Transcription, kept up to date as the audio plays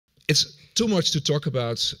It's too much to talk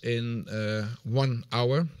about in 1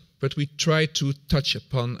 hour, but we try to touch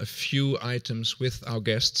upon a few items with our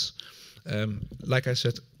guests. Like I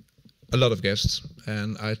said, a lot of guests,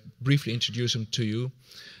 and I briefly introduce them to you.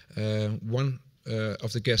 One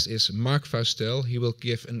of the guests is Mark Faustel. He will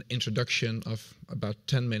give an introduction of about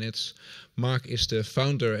 10 minutes. Mark is the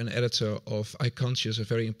founder and editor of iConscious, a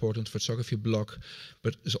very important photography blog,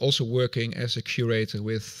 but is also working as a curator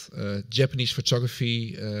with Japanese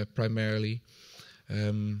photography primarily.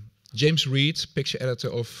 James Reed, picture editor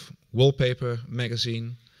of Wallpaper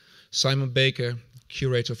magazine. Simon Baker,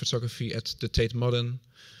 curator of photography at the Tate Modern.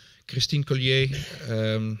 Christine Collier,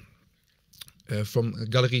 from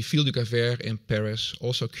Galerie Ville du Calvaire in Paris,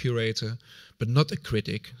 also curator, but not a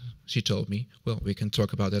critic, she told me. Well, we can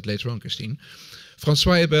talk about that later on, Christine.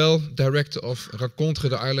 François Ebel, director of Rencontres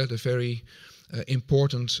de Arles, the very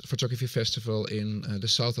important photography festival in the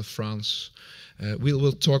south of France.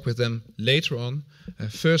 We'll talk with them later on.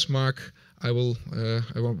 First, Mark, I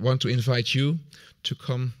want to invite you to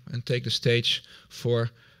come and take the stage for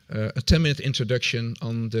a 10-minute introduction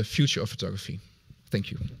on the future of photography.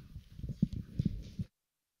 Thank you.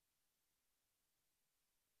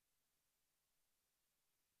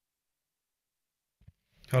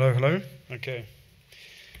 Hello, hello. Okay.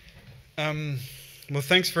 Well,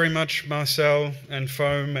 thanks very much, Marcel and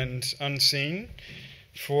Foam and Unseen,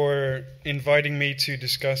 for inviting me to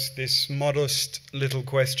discuss this modest little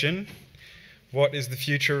question: what is the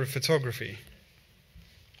future of photography?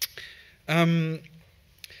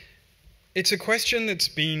 It's a question that's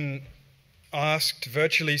been asked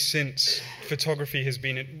virtually since photography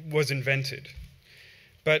was invented,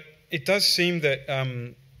 but it does seem that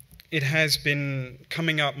it has been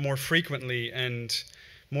coming up more frequently and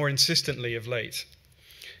more insistently of late.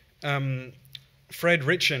 Fred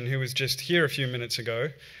Ritchen, who was just here a few minutes ago,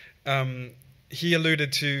 he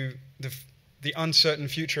alluded to the uncertain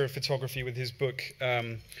future of photography with his book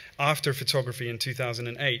After Photography in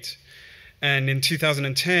 2008. And in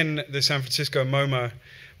 2010, the San Francisco MoMA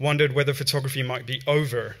wondered whether photography might be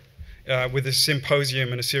over with a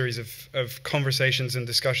symposium and a series of conversations and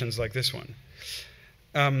discussions like this one.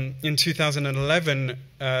 In 2011,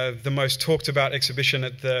 the most talked about exhibition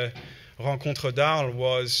at the Rencontres d'Arles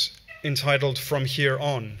was entitled From Here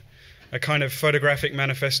On, a kind of photographic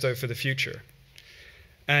manifesto for the future.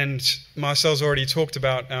 And Marcel's already talked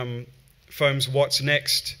about Foam's what's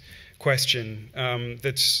next question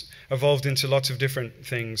that's evolved into lots of different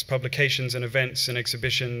things: publications and events and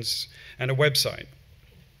exhibitions and a website.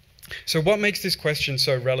 So what makes this question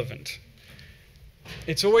so relevant?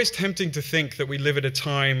 It's always tempting to think that we live at a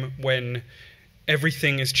time when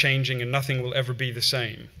everything is changing and nothing will ever be the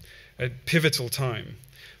same, a pivotal time.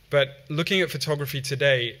 But looking at photography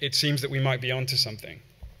today, it seems that we might be onto something.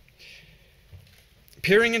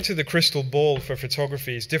 Peering into the crystal ball for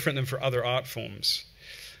photography is different than for other art forms.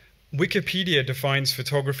 Wikipedia defines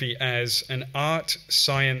photography as an art,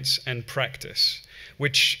 science, and practice,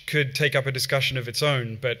 which could take up a discussion of its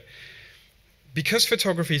own, but because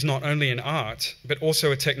photography is not only an art, but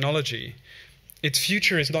also a technology, its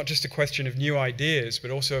future is not just a question of new ideas, but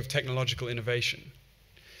also of technological innovation.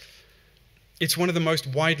 It's one of the most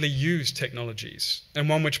widely used technologies, and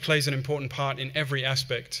one which plays an important part in every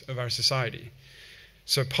aspect of our society.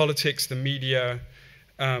 So politics, the media,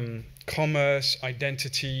 commerce,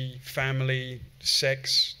 identity, family,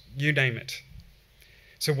 sex, you name it.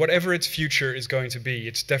 So whatever its future is going to be,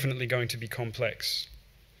 it's definitely going to be complex.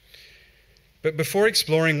 But before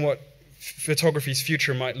exploring what photography's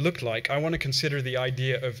future might look like, I want to consider the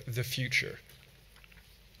idea of the future.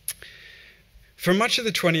 For much of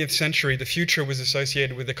the 20th century, the future was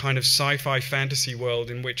associated with a kind of sci-fi fantasy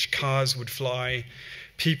world in which cars would fly,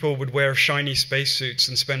 people would wear shiny spacesuits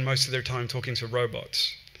and spend most of their time talking to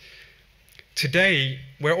robots. Today,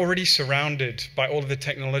 we're already surrounded by all of the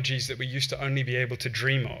technologies that we used to only be able to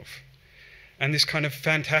dream of. And this kind of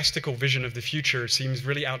fantastical vision of the future seems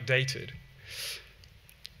really outdated.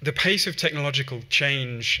 The pace of technological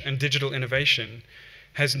change and digital innovation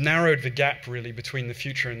has narrowed the gap really between the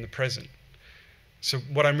future and the present. So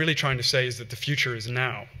what I'm really trying to say is that the future is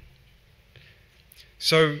now.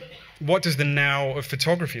 So what does the now of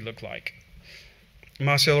photography look like?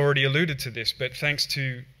 Marcel already alluded to this, but thanks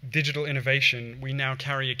to digital innovation, we now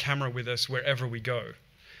carry a camera with us wherever we go.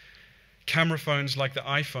 Camera phones like the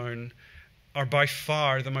iPhone are by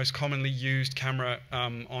far the most commonly used camera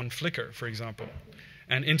on Flickr, for example.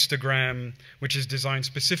 And Instagram, which is designed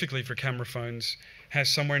specifically for camera phones, has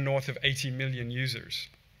somewhere north of 80 million users.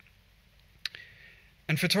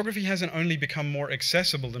 And photography hasn't only become more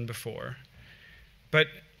accessible than before, but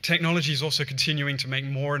technology is also continuing to make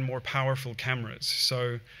more and more powerful cameras.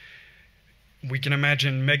 So We can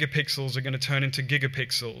imagine megapixels are going to turn into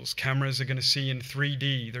gigapixels. Cameras are going to see in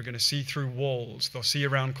 3D. They're going to see through walls. They'll see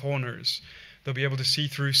around corners. They'll be able to see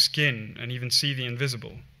through skin and even see the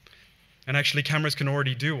invisible. And actually, cameras can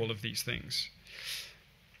already do all of these things.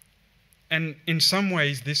 And in some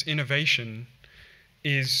ways, this innovation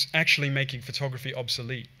is actually making photography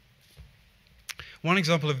obsolete. One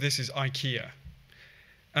example of this is IKEA.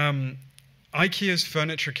 IKEA's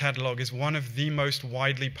furniture catalog is one of the most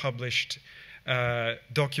widely published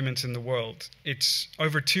documents in the world. It's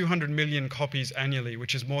over 200 million copies annually,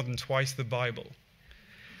 which is more than twice the Bible.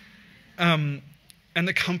 And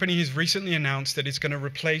the company has recently announced that it's going to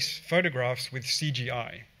replace photographs with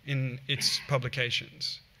CGI in its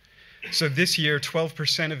publications. So this year,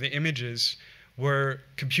 12% of the images were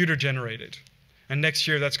computer generated. And next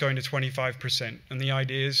year, that's going to 25%. And the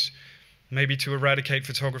idea is maybe to eradicate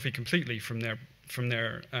photography completely from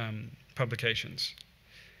their publications.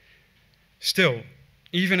 Still,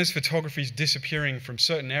 even as photography is disappearing from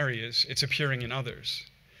certain areas, it's appearing in others.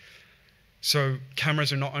 So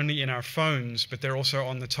cameras are not only in our phones, but they're also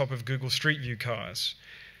on the top of Google Street View cars.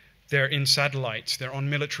 They're in satellites, they're on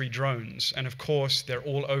military drones, and of course, they're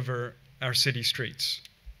all over our city streets.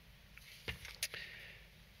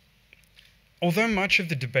 Although much of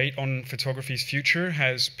the debate on photography's future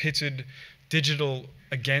has pitted digital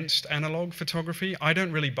against analog photography, I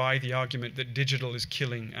don't really buy the argument that digital is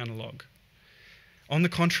killing analog. On the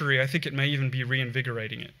contrary, I think it may even be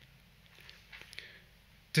reinvigorating it.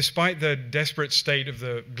 Despite the desperate state of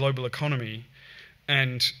the global economy,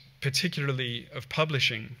 and particularly of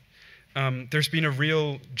publishing, there's been a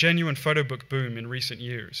real, genuine photo book boom in recent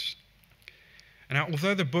years. And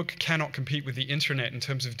although the book cannot compete with the internet in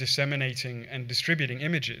terms of disseminating and distributing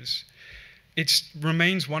images, it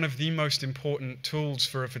remains one of the most important tools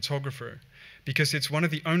for a photographer, because it's one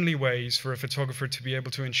of the only ways for a photographer to be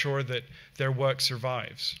able to ensure that their work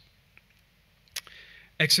survives.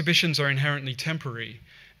 Exhibitions are inherently temporary,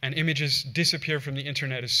 and images disappear from the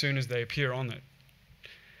internet as soon as they appear on it.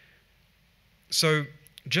 So,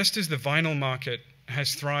 just as the vinyl market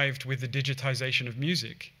has thrived with the digitization of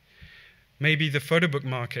music, maybe the photo book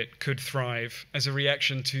market could thrive as a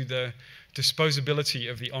reaction to the disposability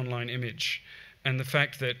of the online image and the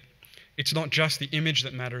fact that it's not just the image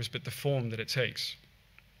that matters, but the form that it takes.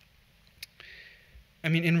 I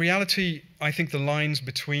mean, in reality, I think the lines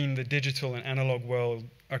between the digital and analog world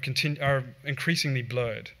are increasingly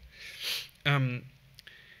blurred.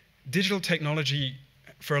 Digital technology,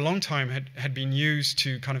 for a long time, had been used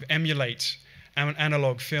to kind of emulate an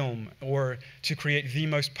analog film or to create the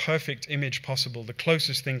most perfect image possible, the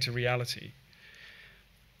closest thing to reality.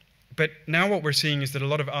 But now what we're seeing is that a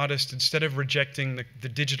lot of artists, instead of rejecting the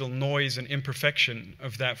digital noise and imperfection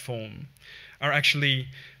of that form, are actually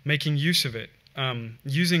making use of it,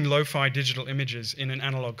 using lo-fi digital images in an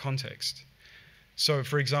analog context. So,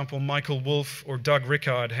 for example, Michael Wolff or Doug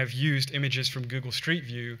Rickard have used images from Google Street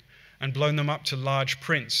View and blown them up to large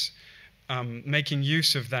prints, making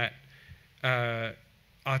use of that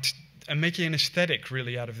art and making an aesthetic,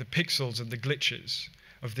 really, out of the pixels and the glitches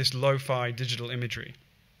of this lo-fi digital imagery.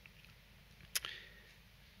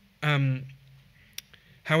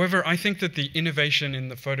 However, I think that the innovation in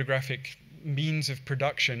the photographic means of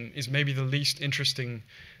production is maybe the least interesting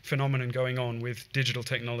phenomenon going on with digital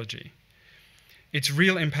technology. Its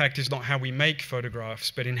real impact is not how we make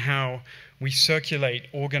photographs, but in how we circulate,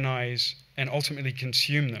 organize, and ultimately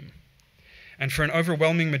consume them. And for an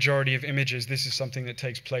overwhelming majority of images, this is something that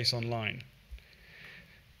takes place online.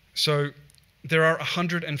 So there are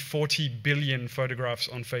 140 billion photographs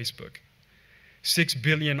on Facebook, 6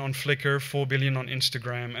 billion on Flickr, 4 billion on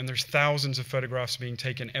Instagram, and there's thousands of photographs being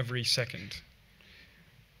taken every second.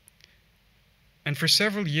 And for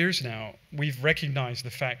several years now, we've recognized the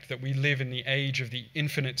fact that we live in the age of the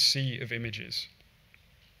infinite sea of images.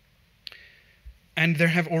 And there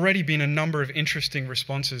have already been a number of interesting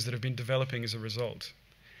responses that have been developing as a result.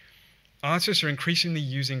 Artists are increasingly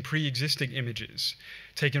using pre-existing images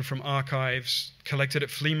taken from archives, collected at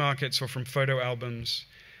flea markets or from photo albums,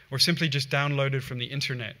 or simply just downloaded from the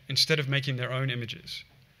internet instead of making their own images.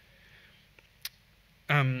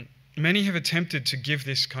 Many have attempted to give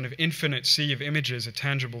this kind of infinite sea of images a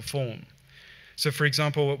tangible form. So, for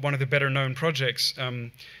example, one of the better-known projects,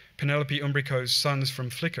 Penelope Umbrico's Suns from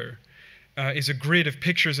Flickr, is a grid of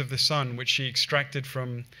pictures of the sun which she extracted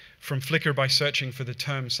from Flickr by searching for the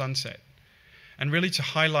term sunset. And really to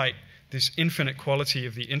highlight this infinite quality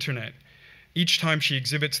of the internet, each time she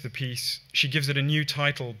exhibits the piece, she gives it a new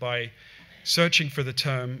title by searching for the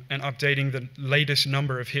term and updating the latest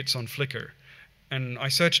number of hits on Flickr. And I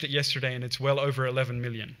searched it yesterday, and it's well over 11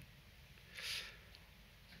 million.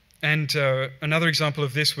 And another example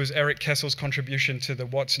of this was Eric Kessel's contribution to the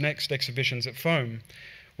What's Next exhibitions at FOAM,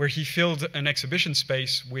 where he filled an exhibition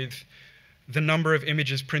space with the number of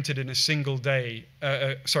images printed in a single day,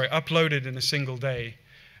 uploaded in a single day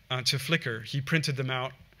to Flickr. He printed them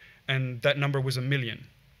out, and that number was 1 million.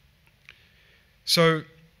 So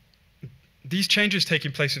these changes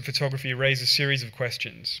taking place in photography raise a series of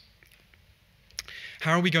questions.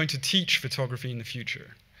 How are we going to teach photography in the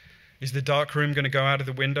future? Is the dark room going to go out of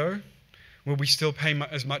the window? Will we still pay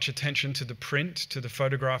as much attention to the print, to the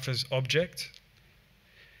photograph as object?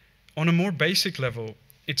 On a more basic level,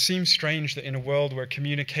 it seems strange that in a world where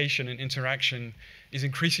communication and interaction is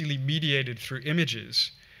increasingly mediated through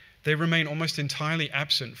images, they remain almost entirely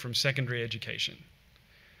absent from secondary education.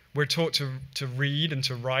 We're taught to read and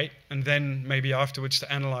to write, and then maybe afterwards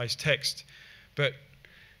to analyze text. But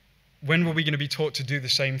when were we going to be taught to do the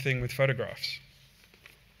same thing with photographs?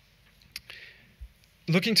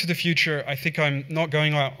 Looking to the future, I think I'm not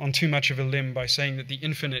going out on too much of a limb by saying that the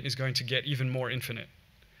infinite is going to get even more infinite.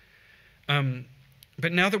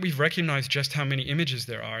 But now that we've recognized just how many images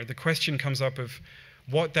there are, the question comes up of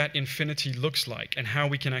what that infinity looks like and how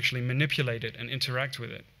we can actually manipulate it and interact with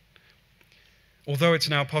it. Although it's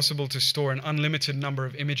now possible to store an unlimited number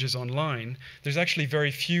of images online, there's actually very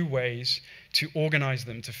few ways to organize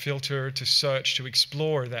them, to filter, to search, to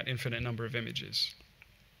explore that infinite number of images.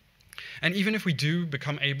 And even if we do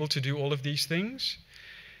become able to do all of these things,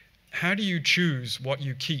 how do you choose what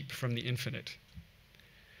you keep from the infinite?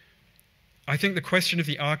 I think the question of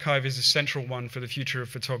the archive is a central one for the future of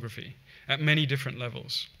photography at many different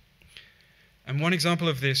levels. And one example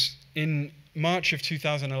of this, in March of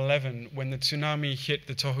 2011, when the tsunami hit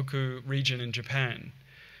the Tohoku region in Japan,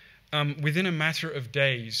 within a matter of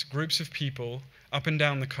days, groups of people up and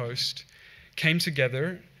down the coast came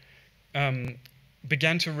together,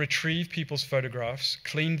 began to retrieve people's photographs,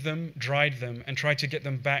 cleaned them, dried them, and tried to get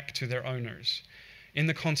them back to their owners. In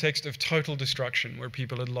the context of total destruction, where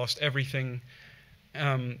people had lost everything,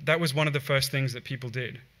 that was one of the first things that people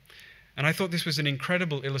did. And I thought this was an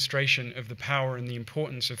incredible illustration of the power and the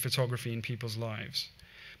importance of photography in people's lives.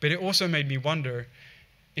 But it also made me wonder,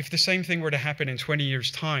 if the same thing were to happen in 20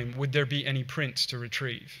 years' time, would there be any prints to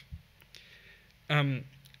retrieve?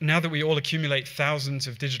 Now that we all accumulate thousands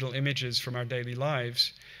of digital images from our daily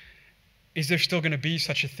lives, is there still going to be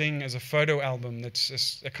such a thing as a photo album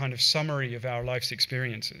that's a kind of summary of our life's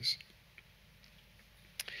experiences?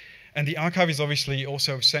 And the archive is obviously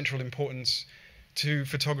also of central importance to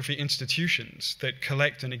photography institutions that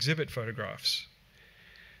collect and exhibit photographs.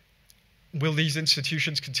 Will these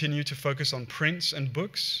institutions continue to focus on prints and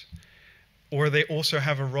books, or they also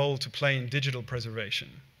have a role to play in digital preservation?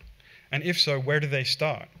 And if so, where do they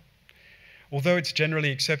start? Although it's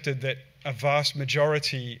generally accepted that a vast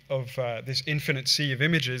majority of this infinite sea of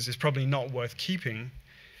images is probably not worth keeping,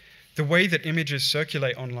 the way that images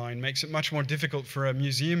circulate online makes it much more difficult for a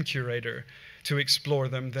museum curator to explore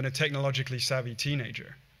them than a technologically savvy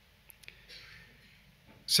teenager.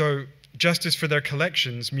 So, just as for their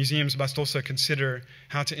collections, museums must also consider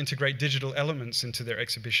how to integrate digital elements into their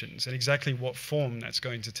exhibitions and exactly what form that's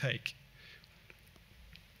going to take.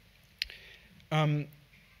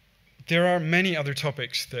 There are many other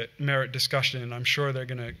topics that merit discussion, and I'm sure they're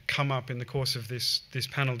going to come up in the course of this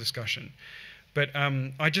panel discussion. But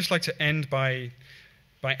I'd just like to end by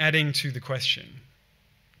adding to the question,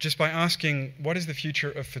 just by asking, what is the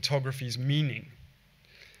future of photography's meaning?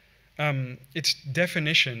 Its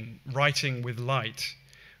definition, writing with light,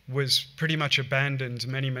 was pretty much abandoned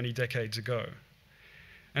many, many decades ago.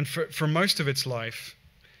 And for most of its life,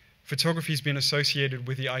 photography's been associated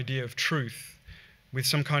with the idea of truth, with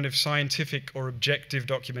some kind of scientific or objective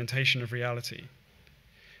documentation of reality.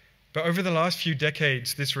 But over the last few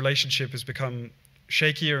decades, this relationship has become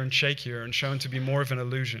shakier and shakier and shown to be more of an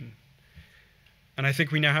illusion. And I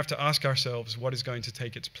think we now have to ask ourselves what is going to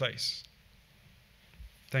take its place.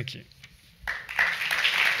 Thank you.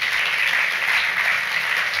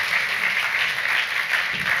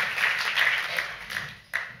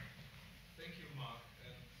 Thank you, Mark,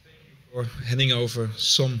 and thank you for handing over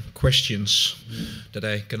some questions that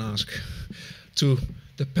I can ask to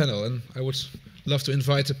the panel. And I would love to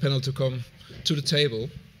invite the panel to come to the table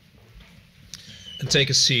and take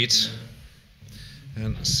a seat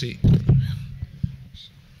and see.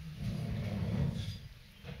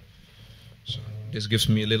 So this gives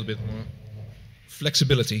me a little bit more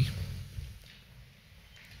flexibility.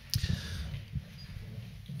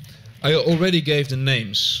 I already gave the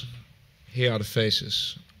names. Here are the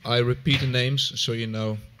faces. I repeat the names so you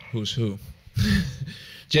know who's who.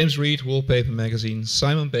 James Reed, Wallpaper Magazine.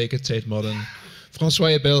 Simon Baker, Tate Modern.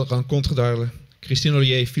 François Ebel, Rencontre d'Arles. Christine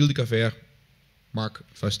Ollier, Phil de Cavert, Mark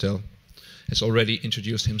Vastel has already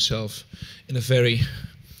introduced himself in a very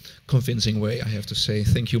convincing way, I have to say.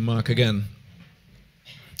 Thank you, Mark, again.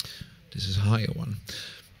 This is a higher one.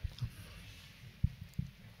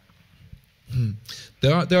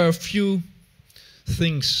 There are a few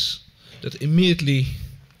things that immediately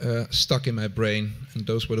stuck in my brain, and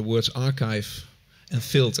those were the words archive and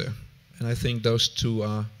filter. And I think those two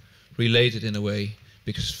are related in a way,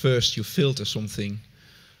 because first you filter something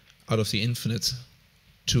out of the infinite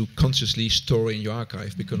to consciously store in your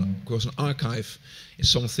archive, because an archive is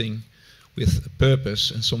something with a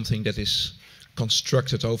purpose and something that is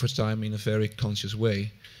constructed over time in a very conscious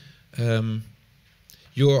way.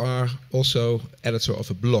 You are also editor of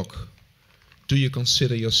a blog. Do you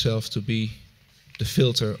consider yourself to be the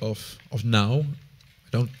filter of now? I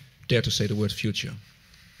don't dare to say the word future.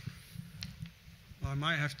 Well, I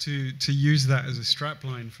might have to use that as a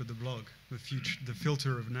strapline for the blog, the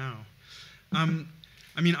filter of now.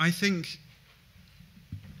 I mean, I think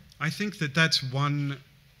that that's one.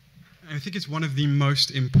 I think it's one of the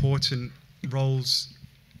most important roles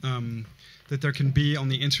that there can be on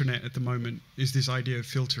the internet at the moment, is this idea of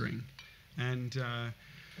filtering. And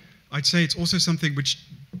I'd say it's also something which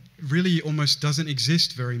really almost doesn't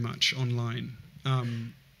exist very much online.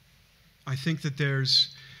 I think that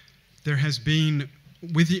there has been,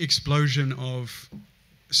 with the explosion of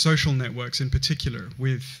social networks in particular,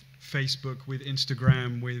 with Facebook, with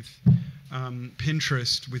Instagram, with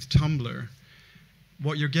Pinterest, with Tumblr,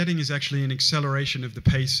 what you're getting is actually an acceleration of the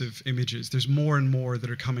pace of images. There's more and more that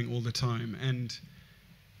are coming all the time, and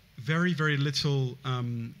very, very little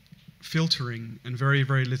filtering, and very,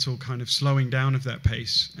 very little kind of slowing down of that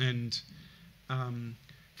pace, and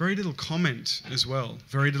very little comment as well.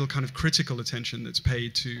 Very little kind of critical attention that's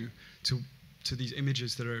paid to these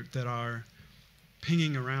images that are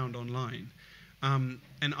pinging around online. And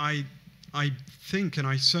I think, and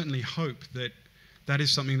I certainly hope, that that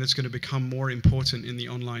is something that's going to become more important in the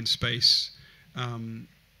online space in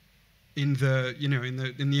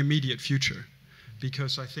the immediate future,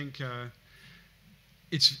 because I think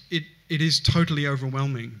it is totally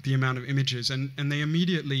overwhelming, the amount of images, and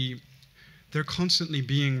they're constantly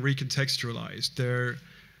being recontextualized.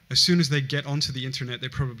 As soon as they get onto the internet, they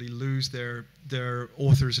probably lose their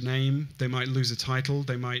author's name. They might lose a title.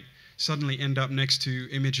 They might suddenly end up next to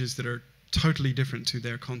images that are totally different to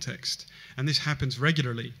their context. And this happens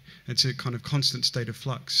regularly. It's a kind of constant state of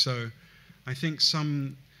flux. So I think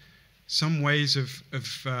some ways of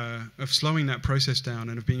slowing that process down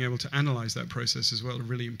and of being able to analyze that process as well are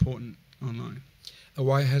really important online. And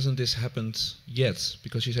why hasn't this happened yet?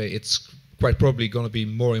 Because you say it's quite probably going to be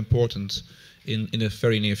more important in a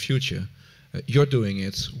very near future. You're doing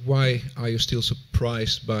it. Why are you still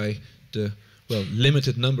surprised by the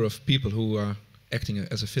limited number of people who are acting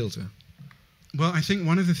as a filter? Well, I think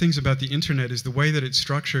one of the things about the internet is the way that it's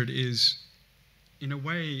structured is, in a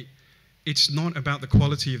way, it's not about the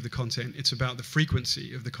quality of the content, it's about the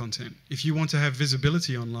frequency of the content. If you want to have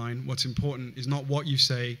visibility online, what's important is not what you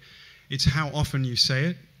say, it's how often you say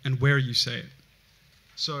it and where you say it.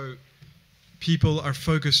 So people are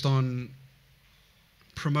focused on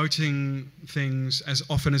promoting things as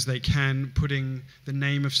often as they can, putting the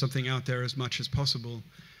name of something out there as much as possible.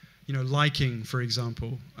 You know, liking, for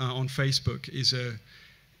example, on Facebook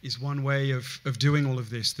is one way of doing all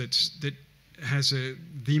of this that has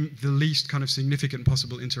the least kind of significant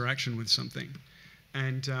possible interaction with something.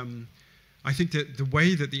 And I think that the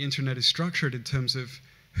way that the internet is structured in terms of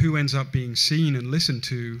who ends up being seen and listened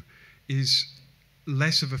to is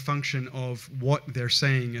less of a function of what they're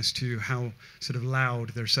saying as to how sort of loud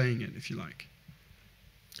they're saying it, if you like.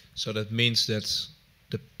 So that means that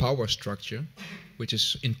the power structure, which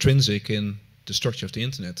is intrinsic in the structure of the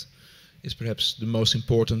internet, is perhaps the most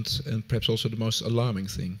important and perhaps also the most alarming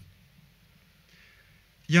thing.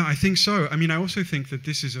 Yeah, I think so. I mean, I also think that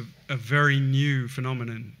this is a very new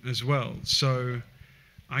phenomenon as well. So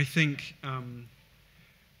I think,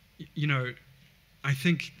 I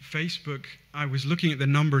think Facebook, I was looking at the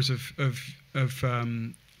numbers of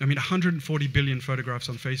 140 billion photographs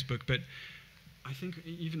on Facebook, but I think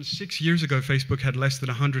even 6 years ago, Facebook had less than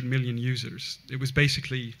 100 million users. It was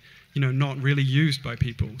basically, not really used by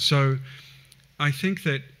people. So I think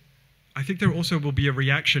there also will be a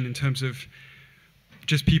reaction in terms of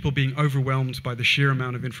just people being overwhelmed by the sheer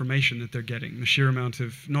amount of information that they're getting, the sheer amount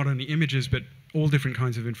of not only images, but all different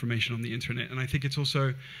kinds of information on the internet. And I think it's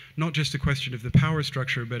also not just a question of the power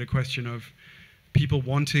structure, but a question of people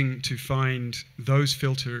wanting to find those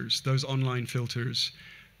filters, those online filters,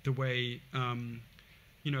 the way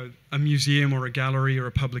a museum or a gallery or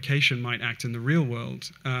a publication might act in the real world.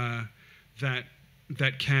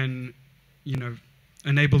 that can, you know,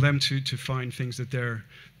 enable them to find things that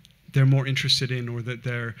they're more interested in, or that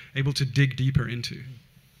they're able to dig deeper into.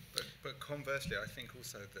 But conversely, I think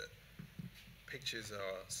also that pictures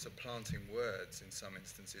are supplanting words in some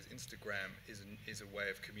instances. Instagram is a way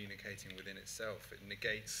of communicating within itself. It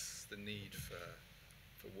negates the need for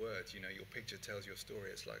words. You know, your picture tells your story.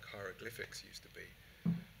 It's like hieroglyphics used to be.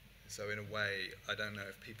 So in a way, I don't know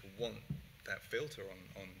if people want that filter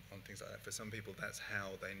on things like that. For some people, that's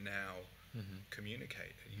how they now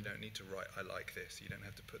communicate. You don't need to write, I like this. You don't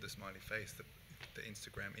have to put the smiley face. The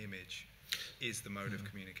Instagram image is the mode of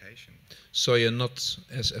communication. So you're not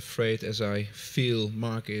as afraid as I feel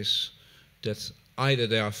Mark is, that either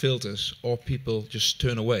there are filters or people just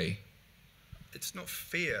turn away? It's not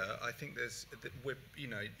fear. I think you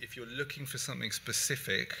know, if you're looking for something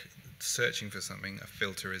specific, searching for something, a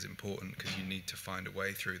filter is important because you need to find a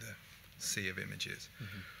way through the sea of images.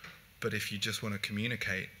 But if you just want to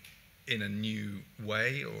communicate in a new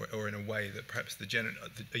way, or in a way that perhaps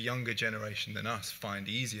a younger generation than us find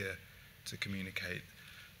easier to communicate,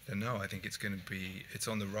 then no, I think it's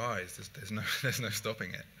on the rise. There's no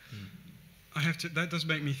stopping it. That does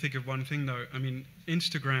make me think of one thing though. I mean,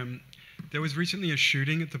 Instagram, there was recently a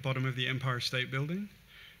shooting at the bottom of the Empire State Building,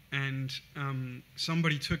 and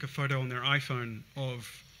somebody took a photo on their iPhone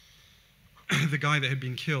of the guy that had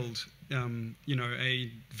been killed, you know,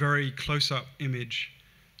 a very close-up image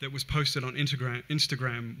that was posted on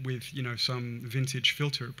Instagram with, you know, some vintage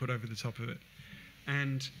filter put over the top of it.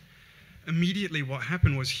 And immediately what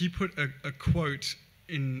happened was he put a quote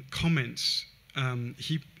in comments.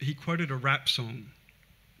 He quoted a rap song,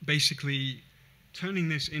 basically turning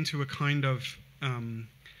this into a kind of, I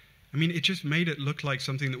mean, it just made it look like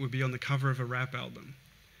something that would be on the cover of a rap album.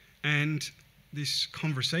 And this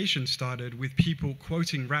conversation started with people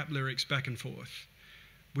quoting rap lyrics back and forth,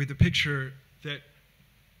 with a picture that,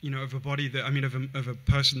 you know, of a body that, I mean, of a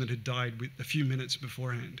person that had died a few minutes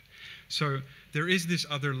beforehand. So there is this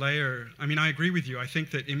other layer. I mean, I agree with you. I think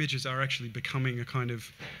that images are actually becoming a kind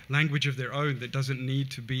of language of their own that doesn't need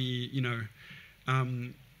to be, you know,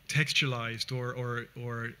 textualized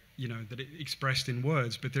or you know, that it expressed in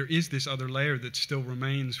words. But there is this other layer that still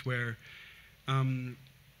remains where, I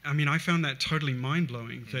mean, I found that totally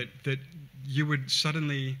mind-blowing, that you would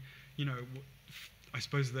suddenly, you know, I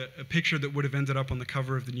suppose that a picture that would have ended up on the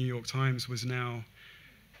cover of the New York Times was now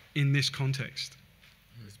in this context.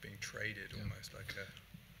 It's being traded almost like a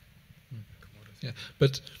commodity. Yeah,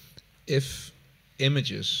 but if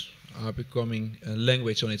images are becoming a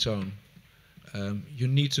language on its own, you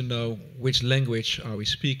need to know which language are we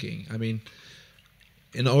speaking. I mean,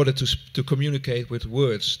 in order to communicate with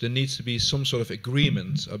words, there needs to be some sort of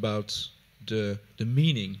agreement about the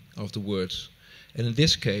meaning of the words. And in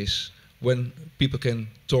this case, when people can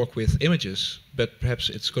talk with images, but perhaps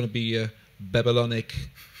it's going to be a Babylonic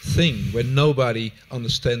thing where nobody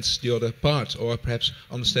understands the other part, or perhaps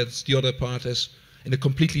understands the other part as in a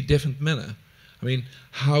completely different manner. I mean,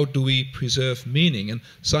 how do we preserve meaning? And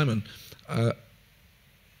Simon,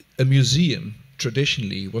 a museum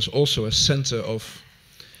traditionally was also a center of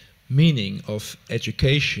meaning, of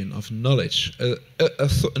education, of knowledge,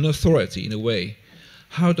 an authority in a way.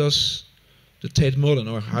 How does the Tate Modern,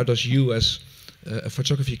 or how does you as a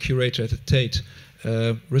photography curator at the Tate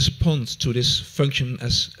respond to this function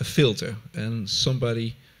as a filter and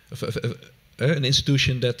somebody, an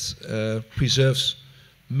institution that preserves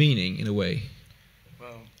meaning in a way?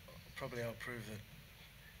 Well, probably I'll prove that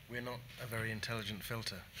we're not a very intelligent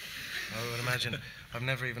filter. I would imagine. I've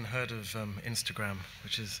never even heard of Instagram,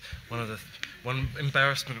 which is one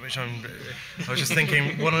embarrassment. Which I was just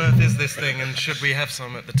thinking, what on earth is this thing, and should we have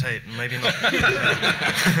some at the Tate? Maybe not.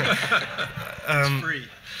 It's free.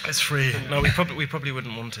 It's free. No, we probably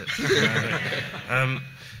wouldn't want it.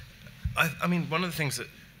 I mean, one of the things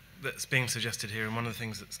that's being suggested here, and one of the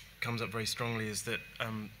things that comes up very strongly, is that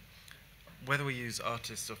whether we use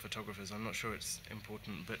artists or photographers, I'm not sure it's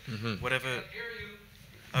important, but whatever.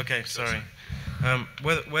 Okay, sorry.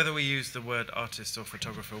 Whether we use the word artist or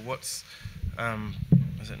photographer, what's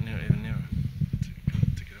is it even nearer?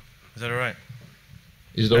 Take it off. Is that all right?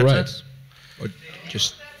 Is it all right? Or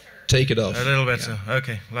just take it off? A little better. Yeah.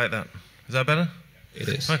 Okay, like that. Is that better? It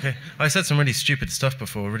is. Okay. I said some really stupid stuff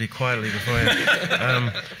before, really quietly before.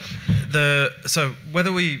 So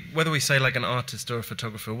whether we say like an artist or a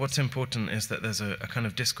photographer, what's important is that there's a kind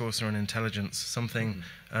of discourse or an intelligence, something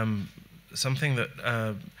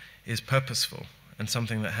that is purposeful, and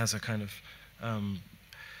something that has a kind of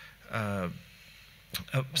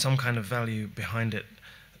some kind of value behind it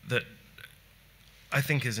that I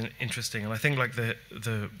think is interesting. And I think like the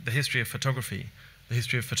history of photography, the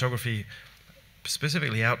history of photography,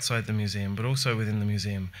 specifically outside the museum, but also within the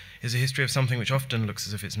museum, is a history of something which often looks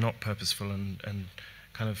as if it's not purposeful and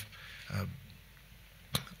kind of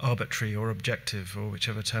arbitrary or objective, or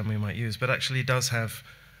whichever term we might use, but actually does have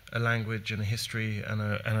a language and a history and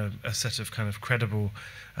a set of kind of credible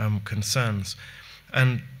concerns.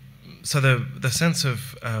 And so the sense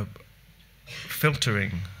of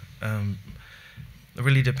filtering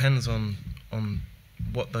really depends on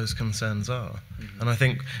what those concerns are. And I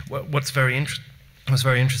think what's very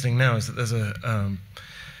interesting now is that there's a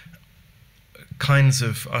kinds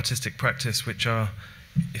of artistic practice which are,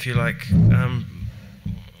 if you like,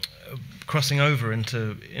 crossing over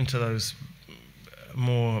into those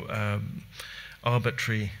more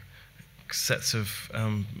arbitrary sets of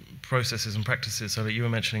processes and practices. So that you were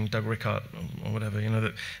mentioning Doug Rickard or whatever, you know,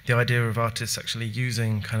 that the idea of artists actually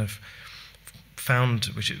using kind of found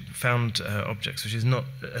objects, which is not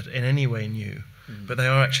in any way new, but they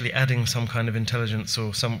are actually adding some kind of intelligence,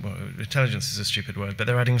 or intelligence is a stupid word, but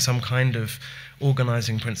they're adding some kind of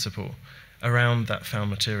organizing principle around that found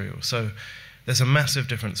material. So there's a massive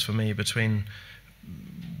difference for me between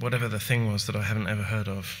whatever the thing was that I haven't ever heard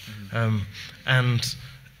of, and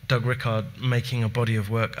Doug Rickard making a body of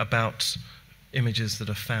work about images that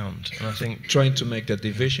are found. And I think trying to make that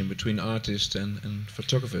division between artists and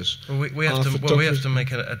photographers. Well, we have to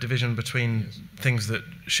make a division between things that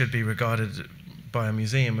should be regarded by a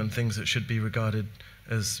museum and things that should be regarded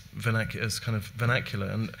as kind of vernacular,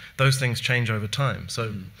 and those things change over time.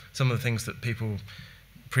 So some of the things that people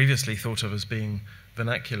previously thought of as being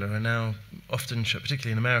vernacular are now often,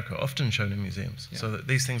 particularly in America, often shown in museums. Yeah. So that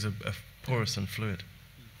these things are porous and fluid.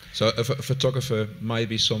 So a photographer might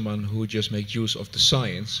be someone who just makes use of the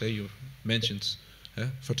science. You mentioned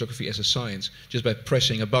photography as a science, just by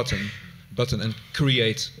pressing a button and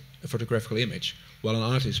create a photographical image, while an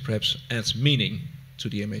artist perhaps adds meaning to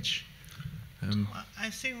the image. I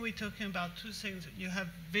think we're talking about two things. You have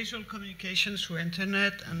visual communication through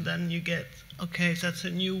internet, and then you get, okay, that's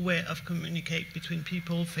a new way of communicate between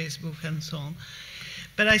people, Facebook and so on.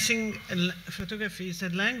 But I think photography is a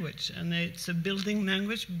language, and it's a building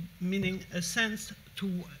language, meaning a sense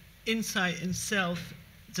to inside himself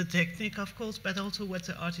the technique, of course, but also what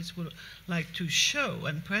the artist would like to show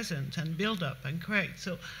and present and build up and create.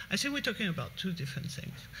 So I think we're talking about two different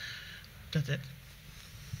things. That's it.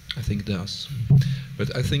 I think it does.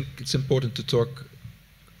 But I think it's important to talk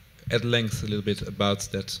at length a little bit about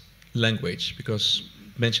that language, because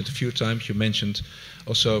mentioned a few times, you mentioned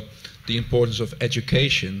also the importance of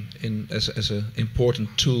education as an important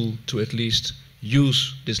tool to at least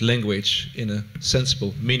use this language in a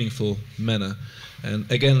sensible, meaningful manner.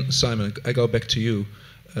 And again, Simon, I go back to you.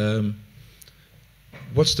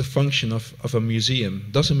 What's the function of a museum?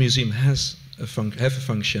 Does a museum have a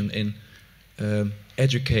function in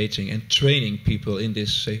educating and training people in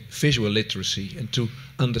this, say, visual literacy, and to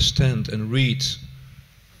understand and read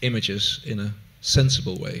images in a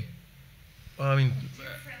sensible way? Well, I mean, dear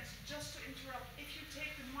friends, just to interrupt, if you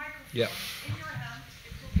take the microphone yeah. in your hand,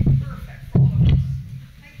 it will be perfect for all of us.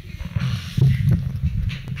 Thank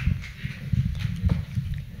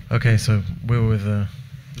you. Okay, so we're with.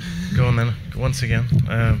 Go on then, once again.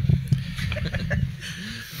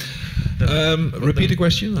 Repeat the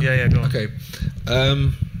question? Yeah, go on. Okay.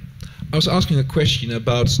 I was asking a question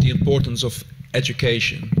about the importance of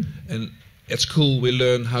education. And at school we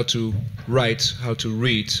learn how to write, how to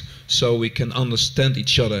read, so we can understand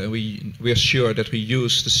each other, and we are sure that we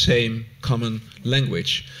use the same common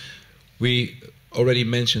language. We already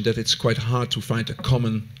mentioned that it's quite hard to find a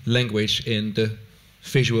common language in the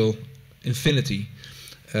visual infinity.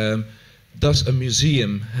 Does a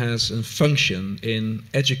museum has a function in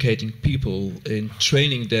educating people, in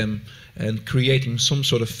training them and creating some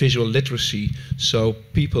sort of visual literacy, so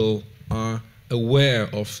people are aware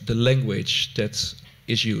of the language that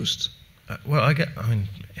is used? Well, I mean,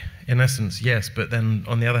 in essence, yes, but then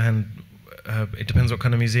on the other hand, it depends what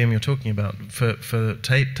kind of museum you're talking about. For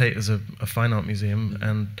Tate is a fine art museum,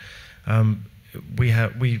 and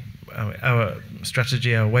our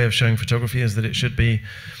strategy, our way of showing photography is that it should be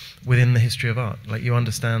within the history of art. Like, you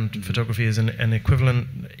understand photography is an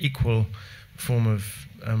equal form of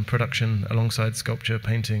production alongside sculpture,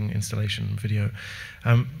 painting, installation, video.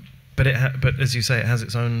 But as you say, it has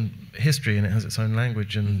its own history and it has its own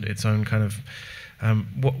language and its own kind of.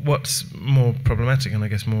 What's more problematic, and I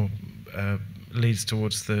guess more leads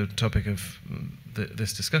towards the topic of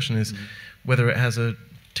this discussion, is whether it has a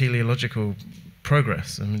teleological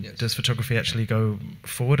progress. I mean, does photography actually go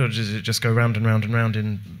forward, or does it just go round and round and round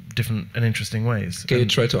in different and interesting ways? Can you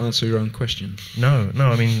try to answer your own question? No,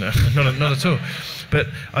 I mean, not at all. But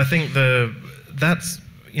I think the that's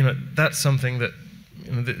that's something that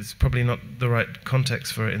it's probably not the right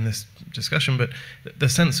context for it in this discussion, but the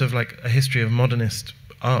sense of like a history of modernist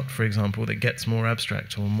art, for example, that gets more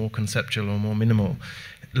abstract or more conceptual or more minimal,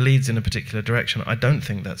 leads in a particular direction. I don't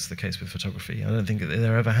think that's the case with photography. I don't think that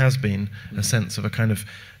there ever has been a sense of a kind of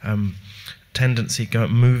tendency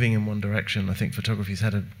moving in one direction. I think photography's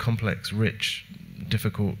had a complex, rich,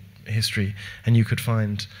 difficult history, and you could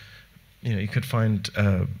find,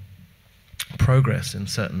 progress in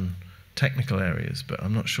certain technical areas, but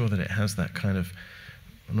I'm not sure that it has that kind of.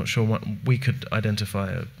 I'm not sure what we could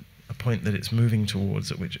identify a point that it's moving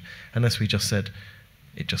towards, at which, unless we just said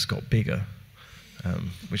it just got bigger.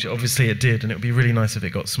 Which obviously it did, and it would be really nice if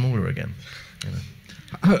it got smaller again.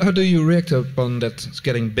 How do you react upon that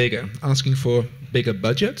getting bigger? Asking for bigger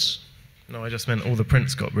budgets? No, I just meant all the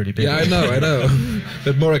prints got really big. Yeah, I know.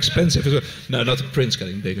 But more expensive as well. No, not the prints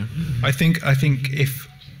getting bigger. I think if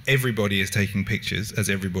everybody is taking pictures, as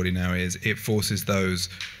everybody now is, it forces those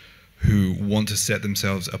who want to set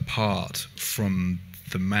themselves apart from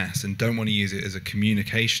the mass and don't want to use it as a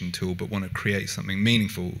communication tool, but want to create something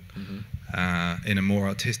meaningful in a more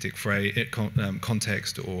artistic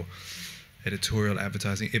context or editorial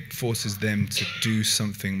advertising. It forces them to do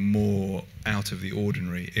something more out of the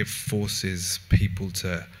ordinary. It forces people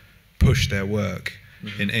to push their work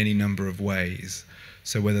in any number of ways.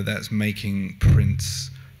 So whether that's making prints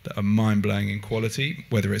that are mind-blowing in quality,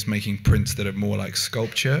 whether it's making prints that are more like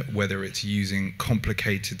sculpture, whether it's using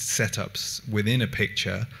complicated setups within a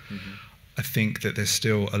picture, I think that there's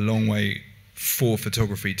still a long way for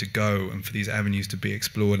photography to go and for these avenues to be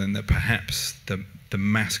explored, and that perhaps the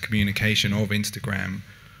mass communication of Instagram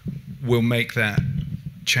will make that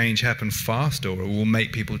change happen faster, or will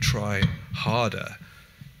make people try harder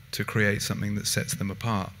to create something that sets them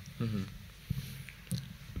apart.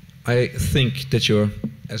 I think that you're,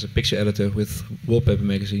 as a picture editor with Wallpaper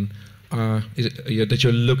Magazine, that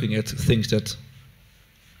you're looking at things that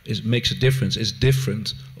makes a difference, is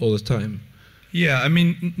different all the time. Yeah, I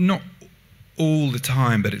mean, not all the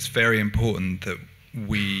time, but it's very important that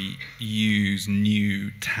we use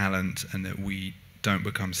new talent and that we don't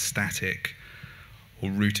become static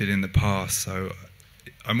or rooted in the past. So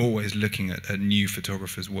I'm always looking at new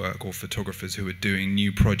photographers' work, or photographers who are doing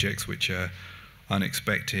new projects which are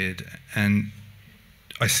unexpected, and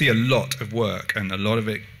I see a lot of work, and a lot of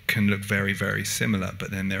it can look very, very similar,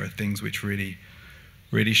 but then there are things which really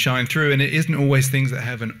shine through, and it isn't always things that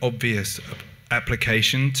have an obvious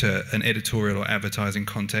application to an editorial or advertising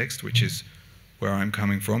context, which is where I'm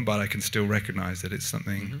coming from, but I can still recognize that it's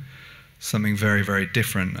something very, very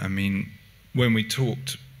different. I mean, when we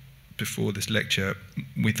talked before this lecture,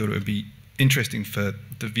 we thought it would be interesting for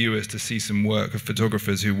the viewers to see some work of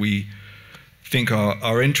photographers who we think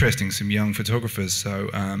are interesting, some young photographers. So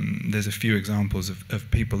there's a few examples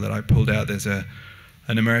of people that I pulled out. There's an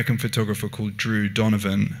American photographer called Drew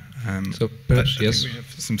Donovan. So perhaps, I think we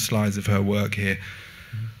have some slides of her work here.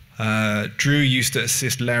 Drew used to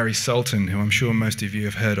assist Larry Sultan, who I'm sure most of you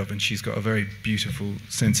have heard of, and she's got a very beautiful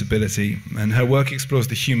sensibility. And her work explores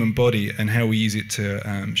the human body and how we use it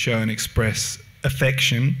to show and express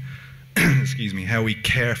affection, excuse me, how we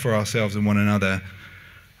care for ourselves and one another,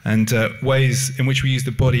 and ways in which we use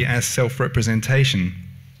the body as self-representation.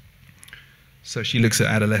 So she looks at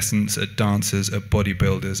adolescents, at dancers, at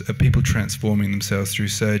bodybuilders, at people transforming themselves through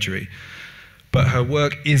surgery. But her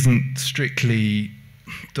work isn't strictly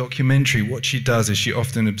documentary. What she does is she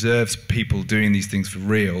often observes people doing these things for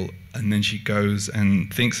real, and then she goes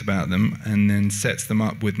and thinks about them and then sets them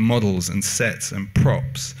up with models and sets and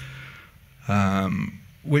props,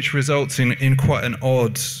 which results in quite an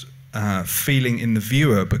odd feeling in the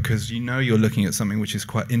viewer, because you know you're looking at something which is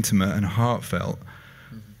quite intimate and heartfelt,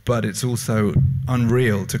 but it's also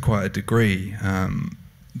unreal to quite a degree.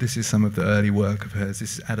 This is some of the early work of hers.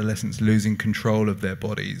 This is adolescents losing control of their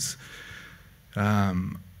bodies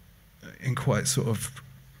in quite sort of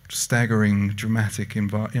staggering, dramatic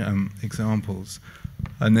examples.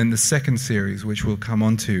 And then the second series, which we'll come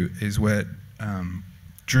on to, is where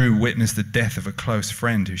Drew witnessed the death of a close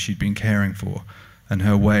friend who she'd been caring for. And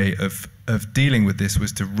her way of dealing with this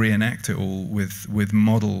was to reenact it all with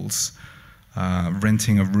models,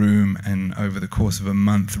 renting a room, and over the course of a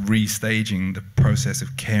month restaging the process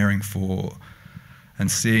of caring for and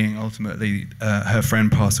seeing ultimately her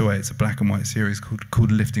friend pass away. It's a black and white series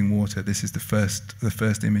called Lifting Water. This is the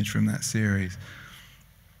first image from that series.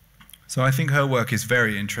 So I think her work is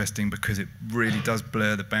very interesting because it really does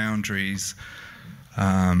blur the boundaries,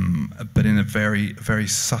 but in a very, very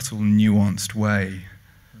subtle, nuanced way.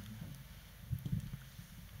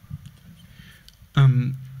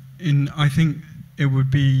 I think it would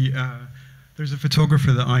be There's a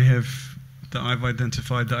photographer that I've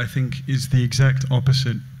identified that I think is the exact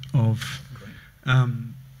opposite of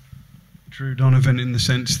Drew Donovan, in the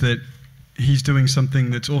sense that he's doing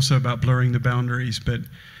something that's also about blurring the boundaries, but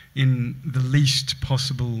in the least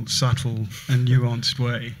possible subtle and nuanced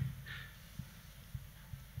way.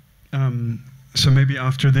 So maybe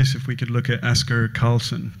after this, if we could look at Asger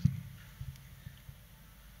Carlson.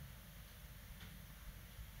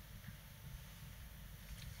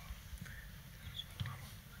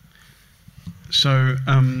 So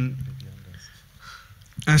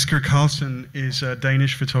Asger Carlson is a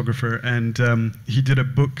Danish photographer, and he did a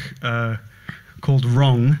book called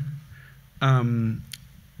Wrong.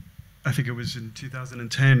 I think it was in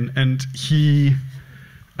 2010, and he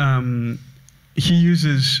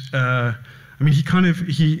uses. I mean,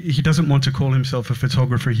 he doesn't want to call himself a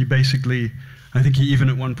photographer. He basically, I think he even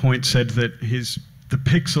at one point said that the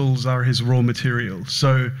pixels are his raw material.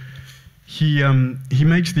 So he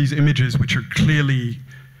makes these images which are clearly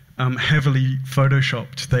heavily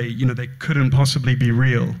photoshopped. They couldn't possibly be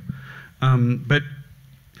real. But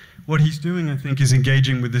what he's doing, I think, is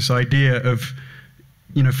engaging with this idea of,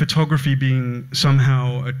 photography being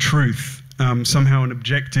somehow a truth, somehow an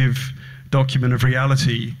objective document of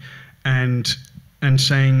reality, and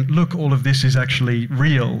saying, look, all of this is actually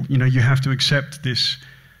real. You have to accept this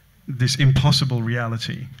impossible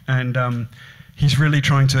reality. And he's really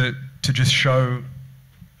trying to just show.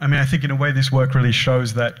 I mean, I think in a way this work really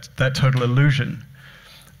shows that total illusion.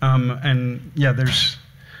 And yeah, this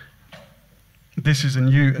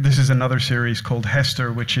is another series called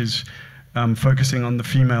Hester, which is focusing on the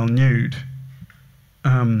female nude.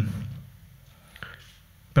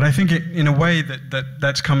 But I think in a way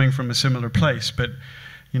that's coming from a similar place. But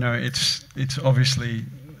it's obviously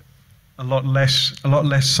a lot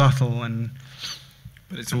less subtle and.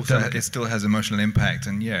 But it's also, it still has emotional impact,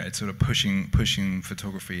 and yeah, it's sort of pushing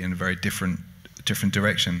photography in a very different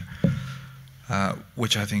direction,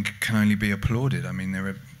 which I think can only be applauded. I mean,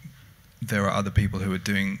 there are other people who are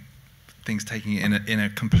doing things, taking it in a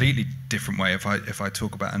completely different way. If I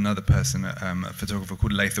talk about another person, a photographer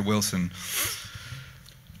called Latha Wilson,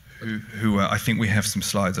 who I think we have some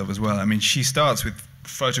slides of as well. I mean, she starts with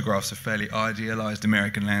photographs of fairly idealized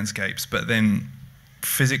American landscapes, but then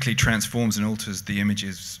physically transforms and alters the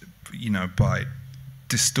images, by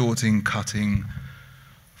distorting, cutting,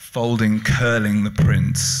 folding, curling the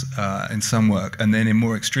prints in some work, and then in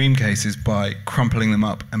more extreme cases by crumpling them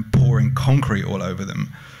up and pouring concrete all over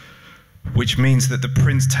them, which means that the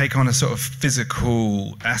prints take on a sort of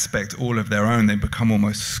physical aspect all of their own. They become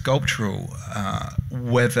almost sculptural,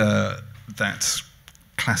 whether that's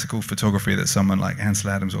classical photography that someone like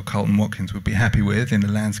Ansel Adams or Carlton Watkins would be happy with in a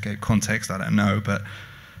landscape context, I don't know, but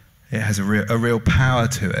it has a real power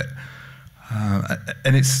to it.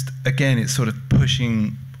 And it's sort of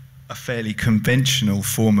pushing a fairly conventional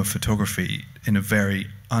form of photography in a very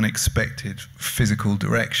unexpected physical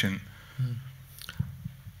direction.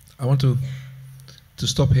 I want to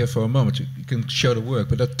stop here for a moment. You can show the work,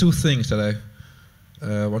 but there are two things that I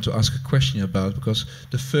want to ask a question about, because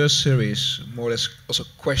the first series more or less also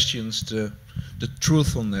questions the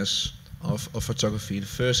truthfulness of photography. The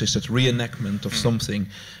first is that reenactment of something,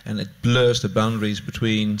 and it blurs the boundaries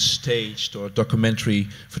between staged or documentary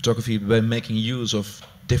photography by making use of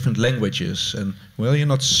different languages. And well, you're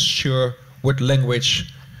not sure what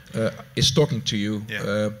language is talking to you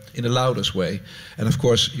in the loudest way. And of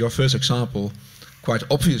course, your first example quite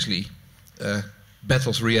obviously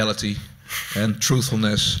battles reality and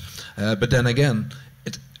truthfulness, but then again,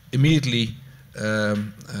 it immediately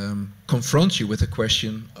confronts you with the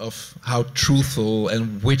question of how truthful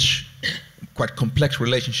and which quite complex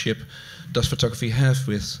relationship does photography has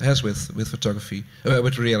with photography,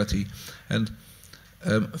 with reality. And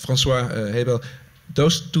Francois Hebel,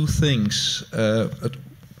 those two things, and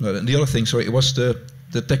the other thing, sorry, it was the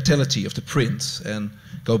tactility of the print, and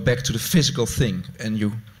go back to the physical thing, and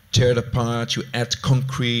you tear it apart, you add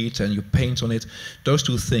concrete, and you paint on it. Those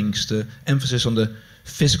two things, the emphasis on the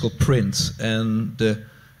physical print and the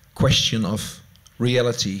question of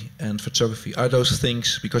reality and photography, are those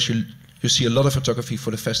things, because you see a lot of photography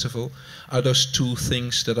for the festival, are those two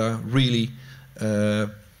things that are really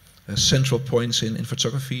central points in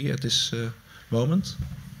photography at this moment?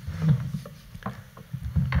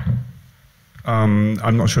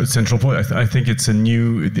 I'm not sure it's central point. I think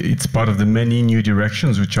it's part of the many new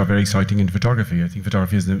directions which are very exciting in photography. I think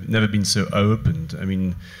photography has never been so opened. I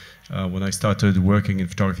mean, when I started working in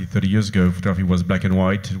photography 30 years ago, photography was black and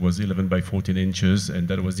white. It was 11 by 14 inches, and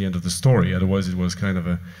that was the end of the story. Otherwise, it was kind of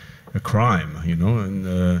a crime, you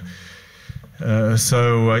know.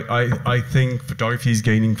 So I think photography is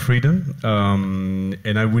gaining freedom,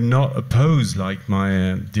 and I would not oppose, like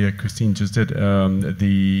my dear Christine just did,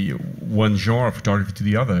 the one genre of photography to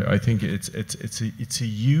the other. I think it's a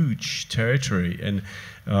huge territory, and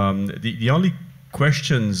the only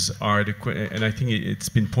questions are and I think it's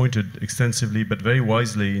been pointed extensively but very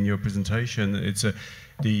wisely in your presentation. It's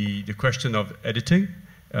the question of editing.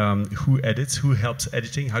 Who edits? Who helps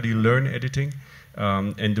editing? How do you learn editing?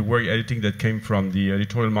 And the word editing that came from the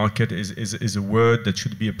editorial market is a word that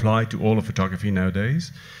should be applied to all of photography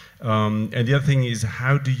nowadays. And the other thing is,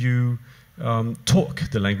 how do you talk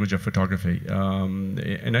the language of photography?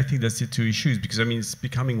 And I think that's the two issues, because I mean it's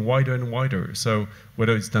becoming wider and wider. So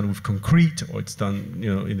whether it's done with concrete or it's done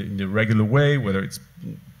in the regular way, whether it's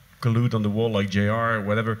glued on the wall like JR or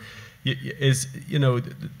whatever, is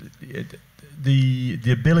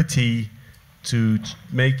the ability to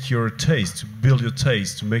make your taste, to build your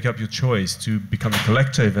taste, to make up your choice, to become a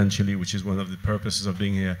collector eventually, which is one of the purposes of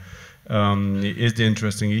being here, is the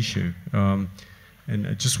interesting issue. And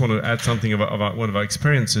I just want to add something about one of our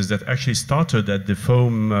experiences that actually started at the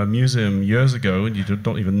Foam Museum years ago, and you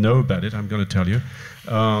don't even know about it, I'm going to tell you,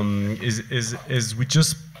 is we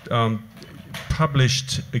just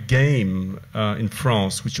published a game in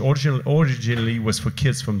France, which originally was for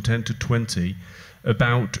kids from 10 to 20,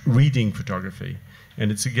 about reading photography.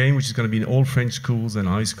 And it's a game which is going to be in all French schools and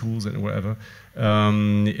high schools and wherever.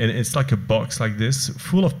 And it's like a box like this,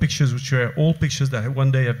 full of pictures, which are all pictures that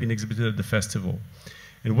one day have been exhibited at the festival.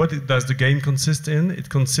 And what does the game consist in? It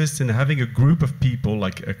consists in having a group of people,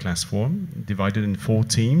 like a class form, divided in 4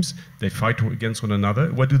 teams. They fight against one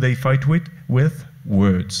another. What do they fight with? With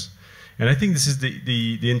words. And I think this is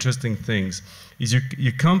the interesting things. Is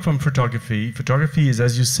you come from photography. Photography is,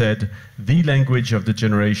 as you said, the language of the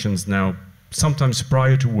generations now, sometimes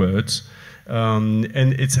prior to words. And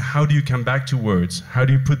it's how do you come back to words? How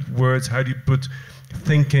do you put words? How do you put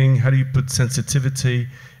thinking? How do you put sensitivity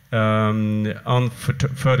on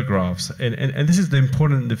photographs? And this is the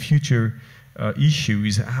important, the future issue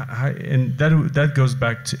is, and that goes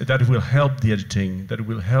back to, that will help the editing, that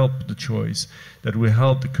will help the choice, that will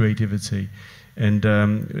help the creativity. And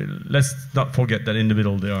let's not forget that in the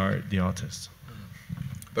middle there are the artists.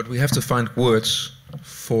 But we have to find words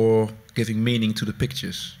for giving meaning to the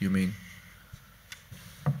pictures, you mean?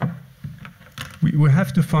 We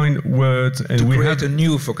have to find words, and we create have a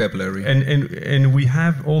new vocabulary. And we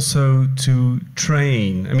have also to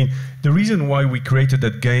train. I mean, the reason why we created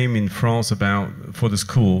that game in France for the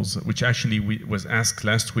schools, which actually was asked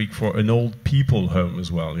last week for an old people home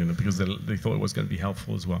as well, because they thought it was going to be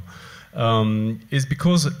helpful as well, is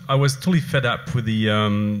because I was totally fed up with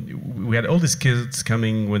we had all these kids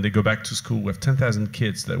coming when they go back to school. We have 10,000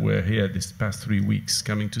 kids that were here this past 3 weeks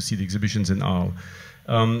coming to see the exhibitions in Arles.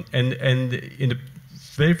 And in the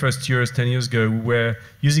very first years, 10 years ago, we were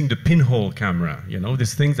using the pinhole camera,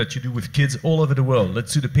 these things that you do with kids all over the world.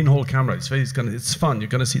 Let's do the pinhole camera. It's fun. You're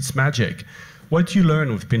going to see it's magic. What do you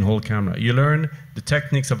learn with pinhole camera? You learn the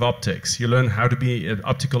techniques of optics. You learn how to be an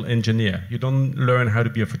optical engineer. You don't learn how to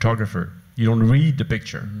be a photographer. You don't read the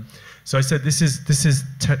picture. Mm-hmm. So I said, this is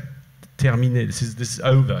terminé. This is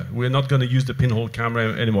over. We're not going to use the pinhole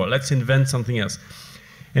camera anymore. Let's invent something else.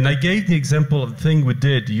 And I gave the example of the thing we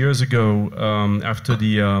did years ago after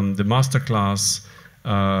the masterclass.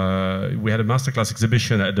 We had a masterclass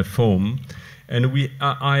exhibition at the Foam, and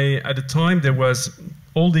at the time there was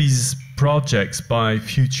all these projects by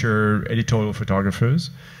future editorial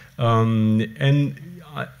photographers, and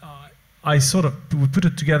I sort of we put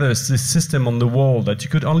it together as this system on the wall that you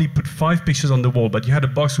could only put 5 pictures on the wall, but you had a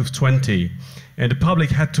box with 20. And the public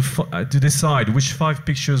had to decide which 5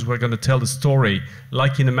 pictures were going to tell the story,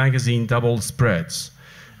 like in a magazine, double spreads.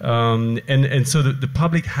 And so the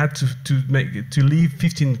public had to leave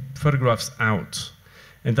 15 photographs out.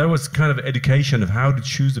 And that was kind of education of how to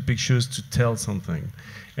choose the pictures to tell something.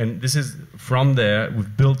 And this is, from there,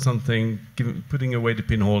 we've built something, putting away the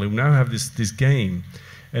pinhole, and we now have this game.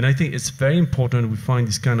 And I think it's very important we find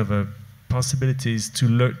these kind of possibilities to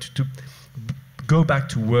learn, to go back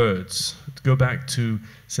to words, go back to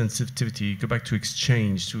sensitivity, go back to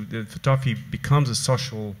exchange. The photography becomes a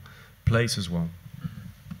social place as well.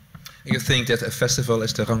 You think that a festival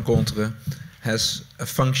as the Rencontre has a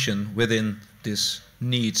function within this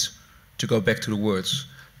need to go back to the words?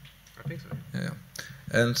 I think so. Yeah.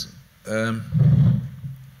 And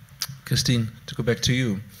Christine, to go back to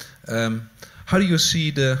you, how do you see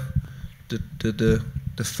the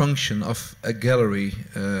function of a gallery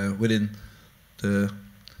within the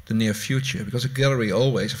near future? Because a gallery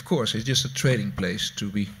always, of course, is just a trading place, to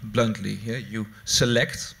be bluntly. Yeah? You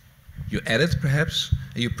select you edit perhaps,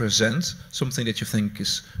 and you present something that you think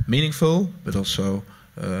is meaningful, but also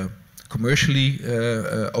commercially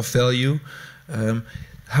of value.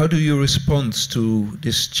 How do you respond to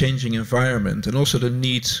this changing environment and also the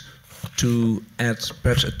need to add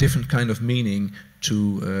perhaps a different kind of meaning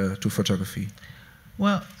to photography?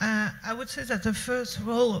 Well, I would say that the first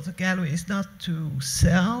role of the gallery is not to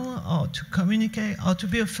sell or to communicate or to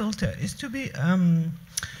be a filter. It's to be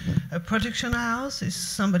a production house. Is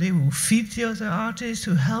somebody who feeds the other artists,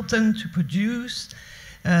 who help them to produce,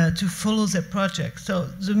 to follow their project. So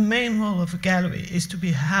the main role of a gallery is to be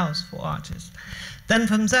a house for artists. Then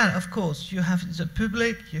from that, of course, you have the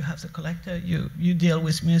public, you have the collector, you deal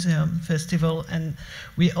with museum, festival, and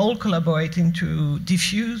we all collaborating to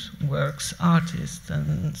diffuse works, artists,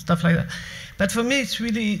 and stuff like that. But for me, it's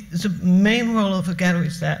really the main role of a gallery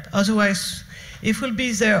is that. Otherwise, if we'll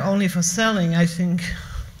be there only for selling, I think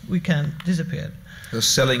we can disappear. So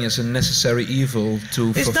selling is a necessary evil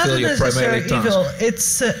to fulfill your primary task. Evil.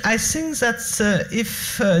 It's I think that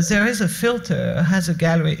if there is a filter, has a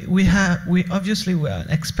gallery, we obviously we're an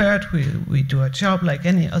expert. We do a job like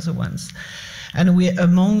any other ones, and we're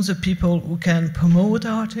among the people who can promote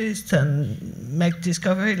artists and make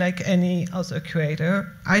discovery like any other creator.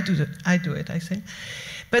 I do it. I think.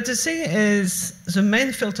 But the thing is, the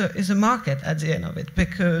main filter is the market at the end of it,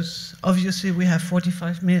 because obviously we have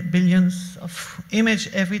 45 billions of image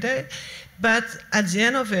every day. But at the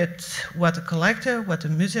end of it, what a collector, what a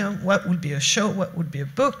museum, what would be a show, what would be a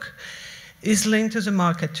book, is linked to the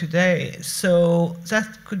market today. So that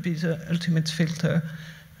could be the ultimate filter,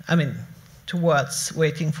 I mean, towards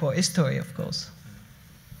waiting for history, of course.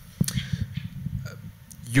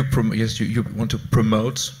 You want to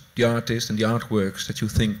promote the artist and the artworks that you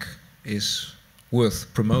think is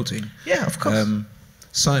worth promoting. Yeah, of course.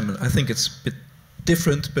 Simon, I think it's a bit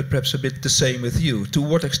different, but perhaps a bit the same with you. To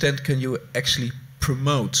what extent can you actually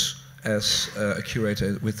promote as a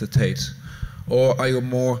curator with the Tate? Or are you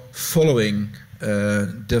more following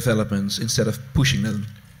developments instead of pushing them?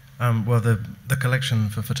 Well, the collection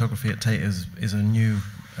for photography at Tate is a new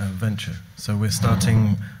venture. So we're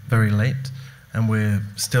starting very late, and we're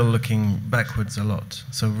still looking backwards a lot.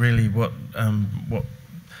 So really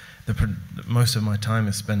most of my time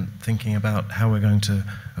is spent thinking about how we're going to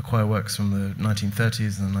acquire works from the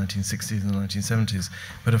 1930s and the 1960s and the 1970s.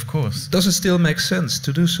 But of course... Does it still make sense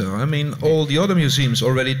to do so? I mean, all the other museums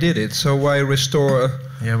already did it, so why restore...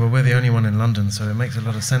 Yeah, well, we're the only one in London, so it makes a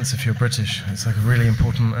lot of sense if you're British. It's like really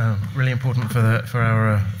important for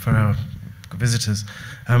our visitors.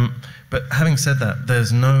 But having said that,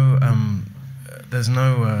 there's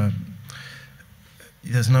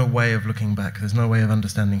no way of looking back. There's no way of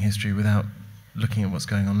understanding history without looking at what's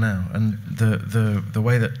going on now. And the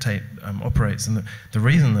way that Tate operates, and the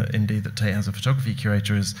reason that indeed that Tate has a photography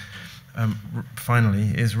curator is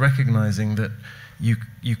finally is recognizing that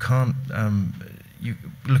you can't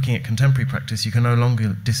looking at contemporary practice, you can no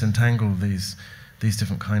longer disentangle these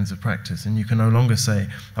different kinds of practice, and you can no longer say,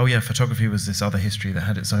 oh yeah, photography was this other history that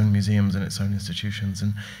had its own museums and its own institutions,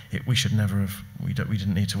 and we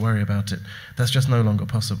didn't need to worry about it. That's just no longer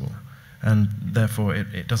possible, and therefore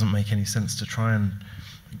it doesn't make any sense to try and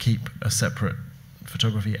keep a separate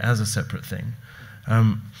photography as a separate thing.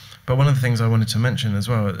 But one of the things I wanted to mention as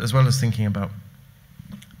well as thinking about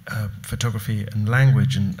photography and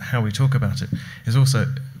language and how we talk about it, is also,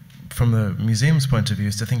 from the museum's point of view,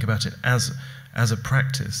 is to think about it as a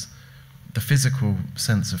practice, the physical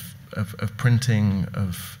sense of printing,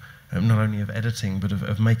 of not only of editing, but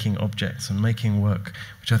of making objects and making work,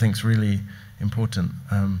 which I think is really important.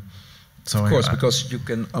 So of course, because you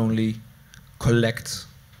can only collect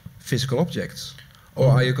physical objects, or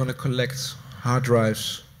are you going to collect hard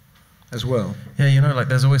drives as well? Yeah, you know, like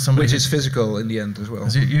there's always somebody... Which is physical in the end as well.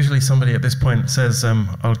 Usually somebody at this point says,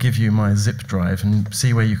 I'll give you my zip drive and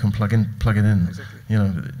see where you can plug it in. Exactly. You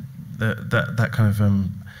know, that kind of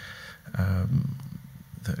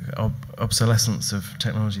the obsolescence of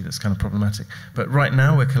technology that's kind of problematic. But right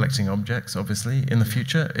now we're collecting objects, obviously. In the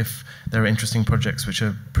future, if there are interesting projects which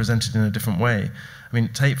are presented in a different way. I mean,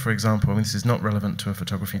 Tate, for example, I mean, this is not relevant to a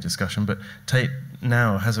photography discussion, but Tate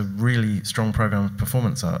now has a really strong program of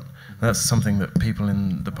performance art. And that's something that people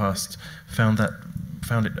in the past found it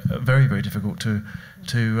very, very difficult to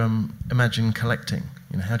imagine collecting.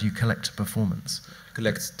 You know, how do you collect a performance?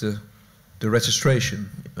 Collect the registration,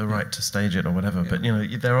 the right to stage it or whatever. Yeah. But you know,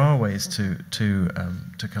 there are ways to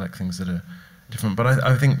collect things that are different. But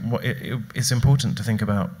I think it's important to think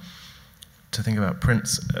about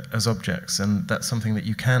prints as objects, and that's something that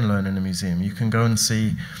you can learn in a museum. You can go and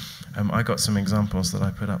see I got some examples that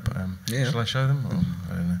I put up. Shall I show them? Or,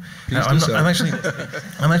 I don't know.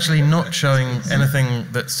 I'm actually not showing anything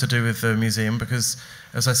that's to do with the museum because,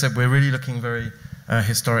 as I said, we're really looking very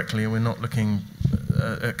historically. We're not looking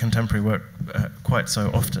at contemporary work quite so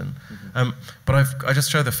often. But I just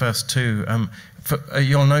show the first two.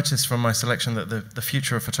 You'll notice from my selection that the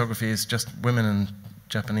future of photography is just women and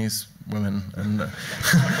Japanese women, and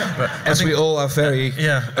but as we all are very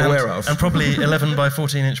aware of, and probably 11 by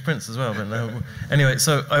 14-inch prints as well. But anyway,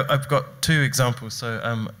 so I've got two examples. So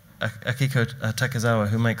Akiko Takezawa,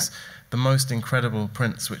 who makes the most incredible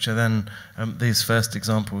prints, which are then these first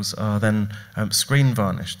examples are then screen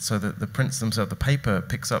varnished, so that the prints themselves, the paper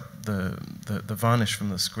picks up the varnish from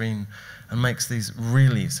the screen and makes these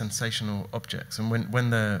really sensational objects. And when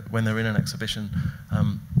they're in an exhibition,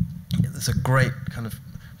 there's a great kind of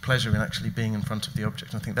pleasure in actually being in front of the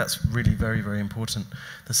object. And I think that's really very, very important.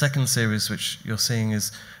 The second series, which you're seeing,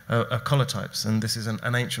 is collotypes, and this is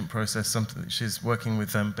an ancient process. Something that she's working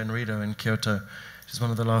with Benrido in Kyoto, which is one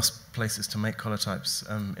of the last places to make collotypes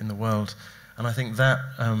in the world. And I think that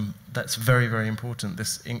that's very, very important,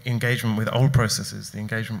 this engagement with old processes, the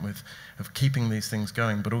engagement of keeping these things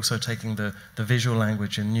going, but also taking the visual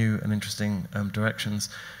language in new and interesting directions.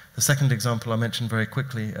 The second example I mentioned very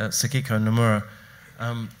quickly, Sekiko Nomura.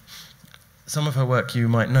 Some of her work you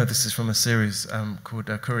might know. This is from a series called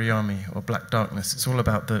Kuriyami, or Black Darkness. It's all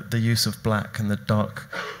about the use of black and the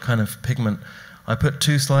dark kind of pigment. I put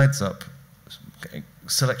two slides up,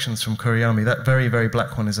 selections from Kuriyami. That very, very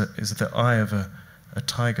black one is the eye of a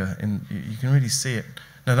tiger. You can really see it.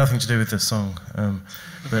 No, nothing to do with the song,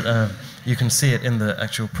 but you can see it in the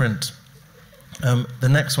actual print. The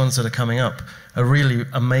next ones that are coming up are really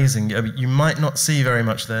amazing. I mean, you might not see very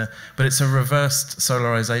much there, but it's a reversed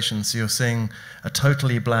solarization. So you're seeing a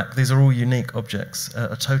totally black, these are all unique objects,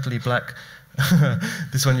 a totally black,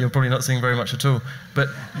 this one you're probably not seeing very much at all. But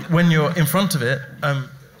when you're in front of it,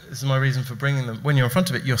 this is my reason for bringing them, when you're in front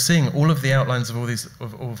of it, you're seeing all of the outlines of all these,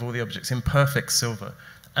 of all the objects in perfect silver.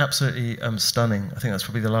 Absolutely stunning. I think that's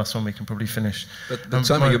probably the last one we can probably finish. But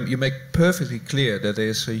Simon, you make perfectly clear that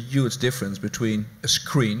there's a huge difference between a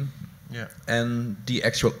screen and the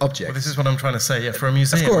actual object. Well, this is what I'm trying to say. Yeah, for a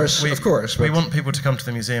museum, of course, we want people to come to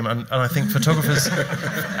the museum, and I think photographers,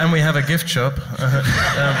 and we have a gift shop.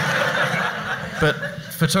 But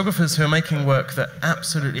photographers who are making work that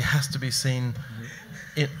absolutely has to be seen,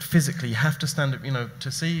 physically, you have to stand up. You know,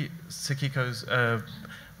 to see Sekiko's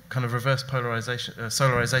kind of reverse polarization,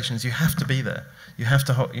 solarizations, you have to be there. You have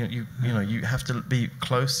to, you have to be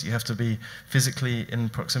close. You have to be physically in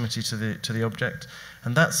proximity to the object,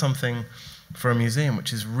 and that's something for a museum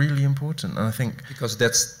which is really important. And I think because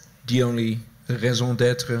that's the only raison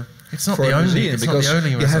d'être. It's not the only. It's not the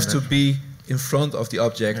only. You have to be in front of the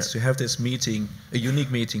object to have this meeting, a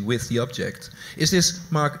unique meeting with the object. Is this,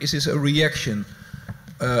 Mark? Is this a reaction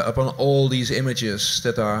upon all these images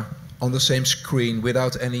that are on the same screen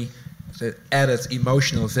without any added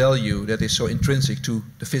emotional value that is so intrinsic to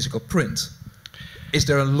the physical print? Is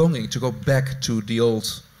there a longing to go back to the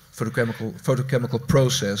old photochemical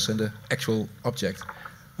process and the actual object?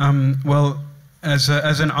 Well, as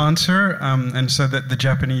an answer, and so that the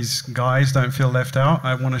Japanese guys don't feel left out,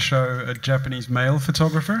 I want to show a Japanese male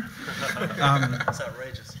photographer. That's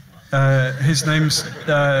outrageous. His name's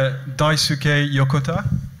Daisuke Yokota,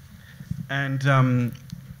 and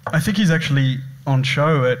I think he's actually on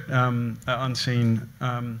show at Unseen,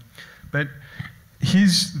 but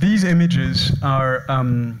these images are,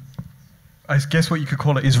 I guess what you could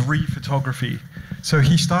call it is re-photography. So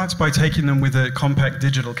he starts by taking them with a compact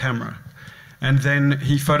digital camera, and then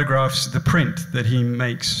he photographs the print that he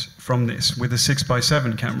makes from this with a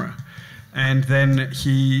 6x7 camera, and then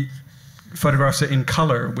he photographs it in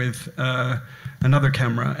color with another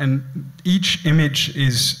camera, and each image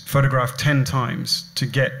is photographed 10 times to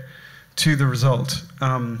get to the result.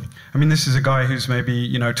 I mean, this is a guy who's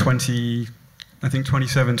maybe 20, I think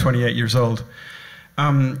 27, 28 years old.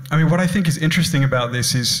 I mean, what I think is interesting about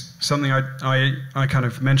this is something I kind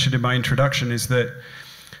of mentioned in my introduction, is that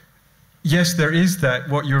yes, there is that,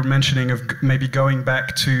 what you're mentioning of maybe going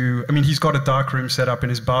back to, I mean, he's got a darkroom set up in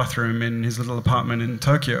his bathroom in his little apartment in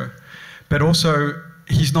Tokyo, but also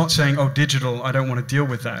he's not saying, oh, digital, I don't want to deal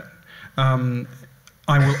with that.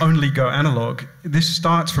 I will only go analog. This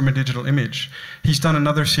starts from a digital image. He's done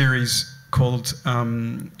another series called,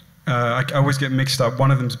 I always get mixed up,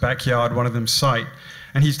 one of them's Backyard, one of them's Sight,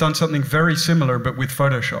 and he's done something very similar but with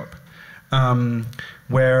Photoshop,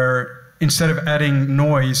 where instead of adding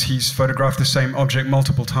noise, he's photographed the same object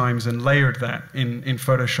multiple times and layered that in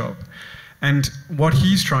Photoshop. And what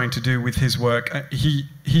he's trying to do with his work,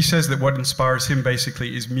 he says that what inspires him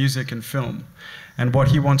basically is music and film. And what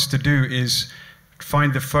he wants to do is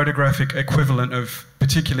find the photographic equivalent of,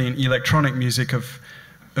 particularly in electronic music, of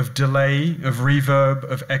delay, of reverb,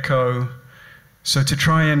 of echo. So to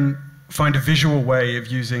try and find a visual way of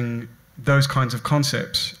using those kinds of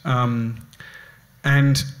concepts.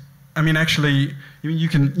 And I mean, actually, you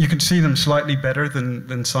can see them slightly better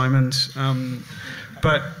than Simon's.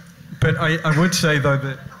 But I would say, though,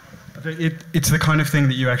 that it's the kind of thing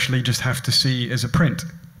that you actually just have to see as a print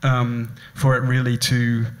for it really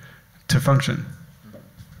to function.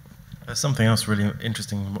 There's something else really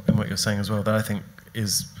interesting in what you're saying as well that I think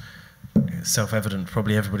is self-evident,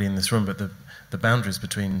 probably everybody in this room, but the boundaries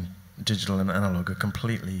between digital and analog are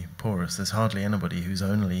completely porous. There's hardly anybody who's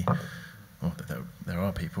only, well, there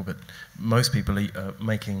are people, but most people are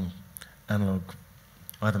making analog,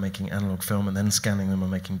 either making analog film and then scanning them, or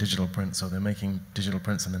making digital prints, or they're making digital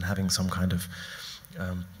prints and then having some kind of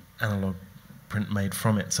analog print made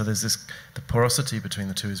from it. So there's the porosity between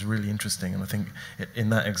the two is really interesting, and I think in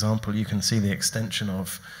that example you can see the extension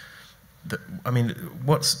of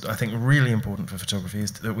what's I think really important for photography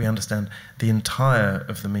is that we understand the entire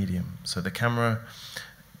of the medium. So the camera,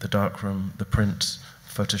 the darkroom, the print,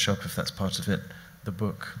 Photoshop if that's part of it, the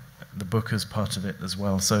book is part of it as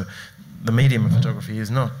well. So the medium of photography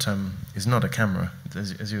is not a camera,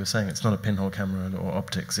 as you were saying. It's not a pinhole camera or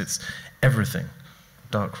optics. It's everything,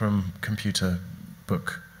 darkroom, computer,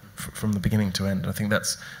 book, from the beginning to end. I think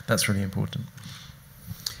that's really important.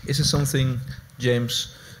 Is it something,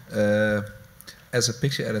 James, as a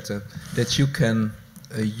picture editor, that you can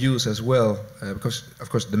use as well? Because, of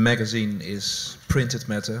course, the magazine is printed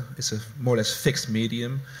matter. It's a more or less fixed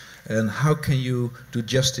medium. And how can you do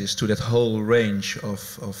justice to that whole range of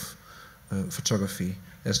photography,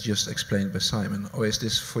 as just explained by Simon? Or is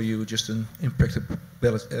this for you just an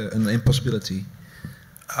impossibility?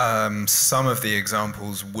 Some of the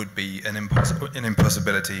examples would be an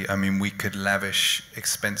impossibility. I mean, we could lavish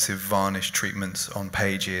expensive varnish treatments on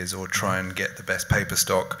pages or try and get the best paper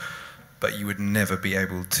stock, but you would never be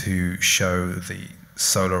able to show the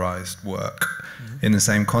solarized work in the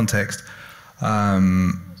same context.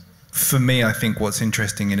 For me, I think what's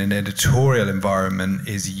interesting in an editorial environment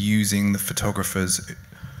is using the photographers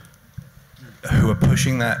who are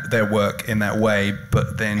pushing their work in that way,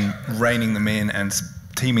 but then reining them in and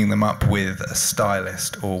teaming them up with a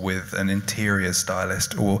stylist or with an interior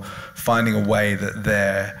stylist, or finding a way that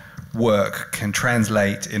their work can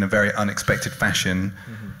translate in a very unexpected fashion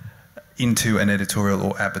into an editorial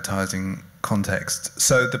or advertising context.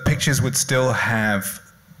 So the pictures would still have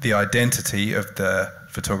the identity of the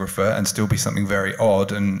photographer and still be something very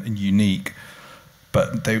odd and unique,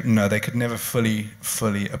 but they could never fully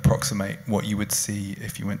approximate what you would see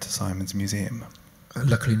if you went to Simon's museum.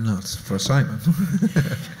 Luckily not for Simon. It's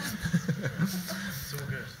all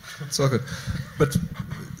good. It's all good. But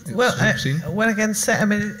well, what I can say, I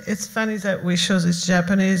mean, it's funny that we show this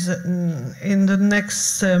Japanese. In the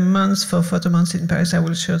next month for Photo Month in Paris, I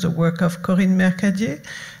will show the work of Corinne Mercadier,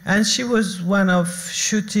 and she was one of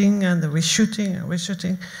shooting and reshooting and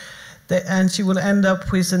reshooting. And she will end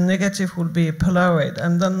up with a negative will be a Polaroid,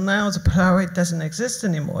 and then now the Polaroid doesn't exist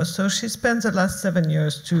anymore. So she spent the last 7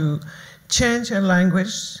 years to change her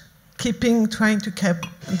language, trying to keep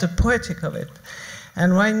the poetic of it.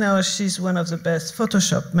 And right now she's one of the best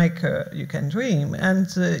Photoshop maker you can dream. And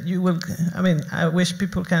you will, I mean, I wish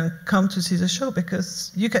people can come to see the show,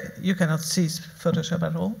 because you cannot see Photoshop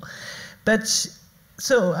at all. But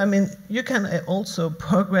so, I mean, you can also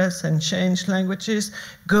progress and change languages,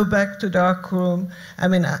 go back to darkroom. I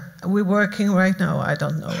mean, we're working right now, I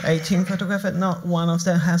don't know, 18 photographers. Not one of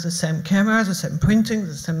them has the same camera, the same printing,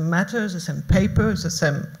 the same matter, the same paper, the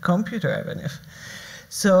same computer, even if.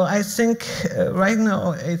 So I think right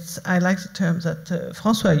now, I like the term that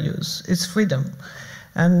François used, it's freedom.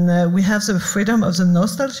 And we have the freedom of the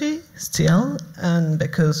nostalgia still, and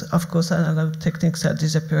because, of course, analog techniques are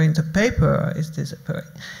disappearing, the paper is disappearing.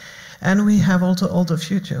 And we have also all the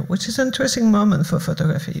future, which is an interesting moment for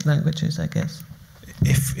photography languages, I guess.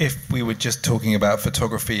 If we were just talking about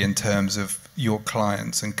photography in terms of your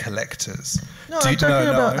clients and collectors. No, I'm talking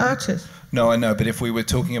about artists. No, I know, but if we were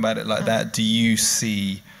talking about it like that, do you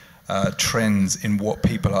see trends in what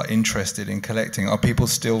people are interested in collecting? Are people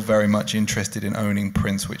still very much interested in owning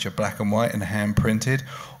prints which are black and white and hand printed,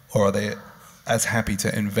 or are they as happy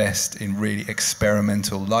to invest in really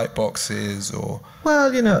experimental light boxes? Or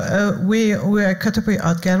well, you know, we are a contemporary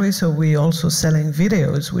art gallery, so we're also selling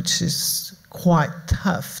videos, which is quite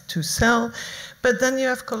tough to sell. But then you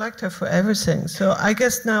have collector for everything. So I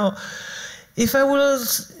guess now if I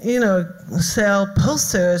was, sell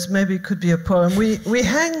posters, maybe it could be a problem. We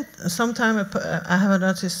hang sometime. I have an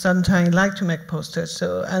artist sometimes like to make posters.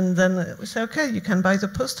 So and then we say, okay, you can buy the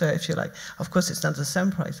poster if you like. Of course, it's not the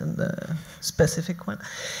same price as the specific one.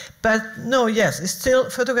 But no, yes, it's still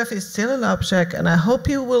photography is still an object, and I hope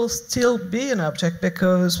it will still be an object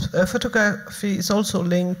because photography is also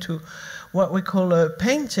linked to what we call a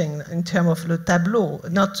painting in terms of le tableau,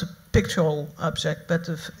 not pictorial object, but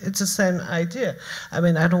it's the same idea. I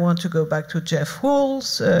mean, I don't want to go back to Jeff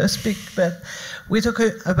Wall's speak, but we're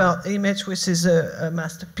talking about image which is a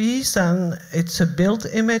masterpiece, and it's a built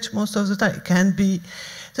image most of the time. It can be.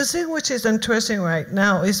 The thing which is interesting right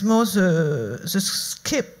now is more the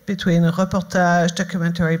skip between reportage,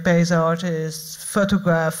 documentary-based artists,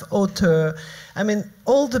 photograph, author. I mean,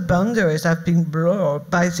 all the boundaries have been blurred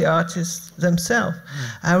by the artists themselves.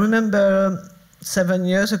 I remember 7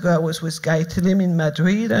 years ago, I was with Guy Tillim in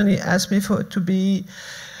Madrid, and he asked me to be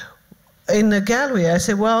in a gallery. I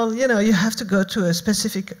said, well, you have to go to a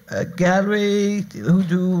specific gallery who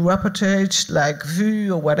do reportage like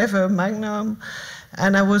Vue or whatever, Magnum.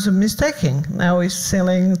 And I was mistaken. Now he's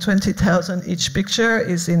selling 20,000 each picture.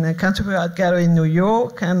 He's in a contemporary art gallery in New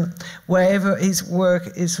York, and wherever his work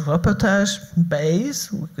is reportage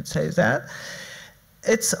based, we could say that.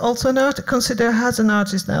 It's also not considered as an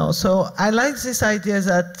artist now. So I like this idea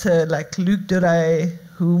that like Luc Delahaye,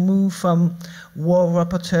 who moved from war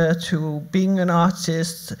reporter to being an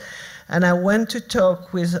artist. And I went to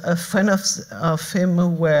talk with a friend of him who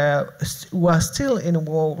was still in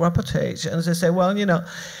war reportage. And they say, well,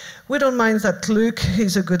 we don't mind that Luc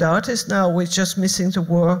is a good artist now, we're just missing the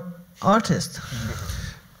war artist.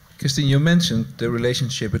 Christine, you mentioned the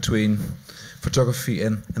relationship between photography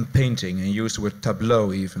and painting, and used the word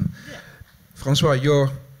tableau even. Yeah. Francois, your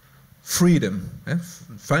freedom,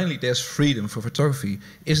 finally there's freedom for photography.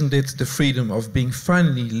 Isn't it the freedom of being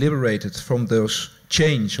finally liberated from those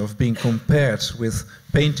change of being compared with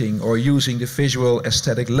painting or using the visual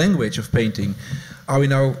aesthetic language of painting? Are we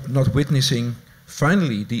now not witnessing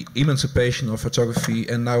finally the emancipation of photography,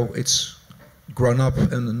 and now it's grown up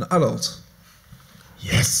and an adult?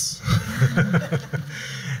 Yes.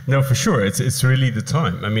 No, for sure. It's really the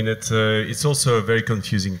time. I mean, it's also a very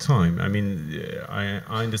confusing time. I mean, I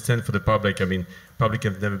understand for the public. I mean, public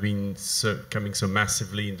have never been coming so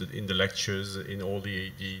massively in the lectures, in all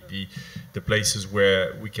the places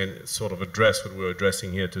where we can sort of address what we're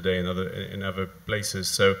addressing here today in other places.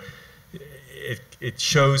 So it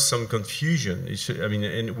shows some confusion. I mean,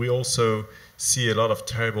 and we also see a lot of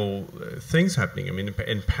terrible things happening. I mean,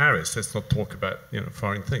 in Paris, let's not talk about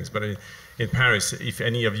foreign things, but in Paris, if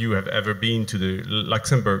any of you have ever been to the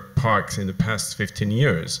Luxembourg parks in the past 15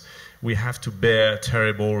 years, we have to bear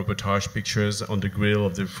terrible reportage pictures on the grill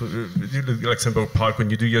of the Luxembourg Park when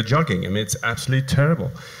you do your jogging. I mean, it's absolutely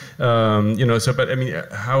terrible. But I mean,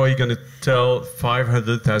 how are you going to tell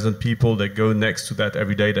 500,000 people that go next to that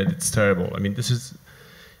every day that it's terrible? I mean, this is,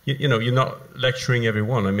 you're not lecturing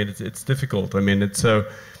everyone. I mean, it's difficult. I mean,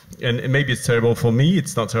 and maybe it's terrible for me,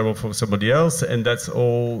 it's not terrible for somebody else, and that's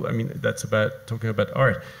all. I mean, that's about talking about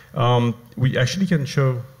art. We actually can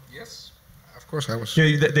show. Yes, of course I was.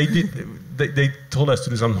 Yeah, they told us to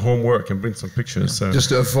do some homework and bring some pictures. So, just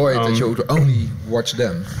to avoid that you would only watch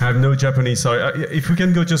them. I have no Japanese, so if we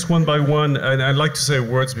can go just one by one, and I'd like to say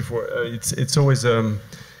words before. It's always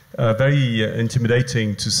very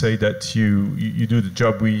intimidating to say that you do the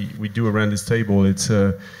job we do around this table. It's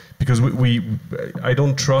because I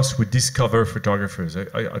don't trust we discover photographers.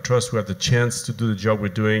 I trust we have the chance to do the job we're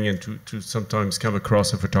doing and to sometimes come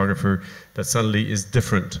across a photographer that suddenly is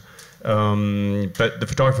different. But the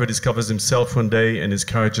photographer discovers himself one day and is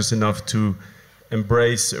courageous enough to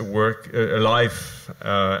embrace a life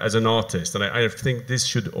as an artist. And I think this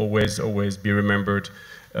should always be remembered.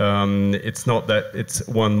 It's not that it's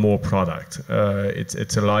one more product.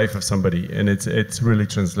 It's a life of somebody, and it really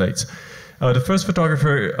translates. The first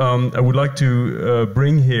photographer I would like to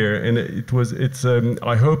bring here, and it's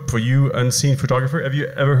I hope for you, unseen photographer. Have you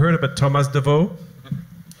ever heard about Thomas Devoe?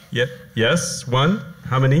 Yeah. Yes. One.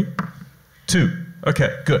 How many? Two.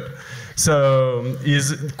 Okay. Good. So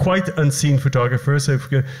he's quite unseen photographer. So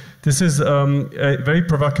this is a very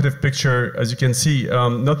provocative picture, as you can see.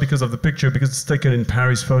 Not because of the picture, because it's taken in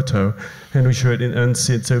Paris Photo, and we show it in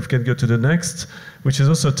unseen. So if we can go to the next, which is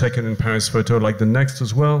also taken in Paris Photo, like the next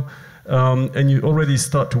as well. And you already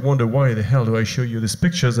start to wonder, why the hell do I show you these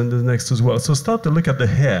pictures and the next as well? So start to look at the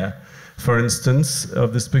hair, for instance,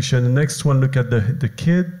 of this picture. And the next one, look at the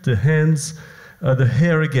kid, the hands, the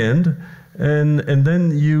hair again. And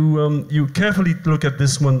then you carefully look at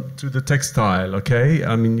this one to the textile, okay?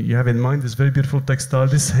 I mean, you have in mind this very beautiful textile,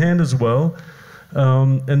 this hand as well.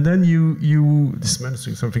 And then this man is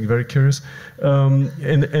doing something very curious.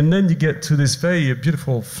 And then you get to this very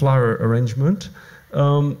beautiful flower arrangement.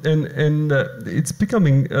 It's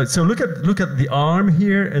becoming, so look at the arm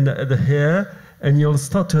here and the hair, and you'll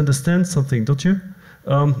start to understand something, don't you?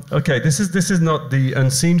 Okay, this is not the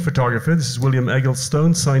unseen photographer. This is William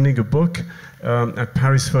Egglestone signing a book at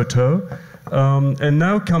Paris Photo. And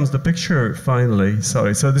now comes the picture, finally.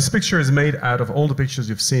 Sorry. So this picture is made out of all the pictures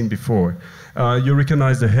you've seen before. You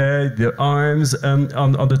recognize the head, the arms, and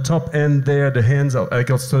on the top end there, the hands of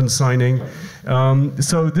Egglestone signing.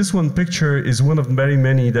 So this one picture is one of very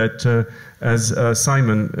many that, as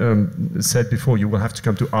Simon said before, you will have to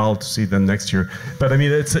come to Arles to see them next year. But I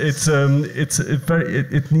mean, it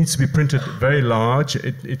needs to be printed very large.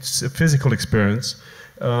 It's a physical experience.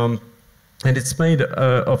 And it's made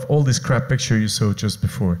of all this crap picture you saw just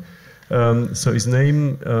before. So his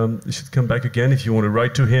name should come back again if you want to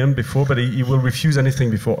write to him before, but he will refuse anything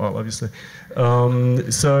before Arles, obviously.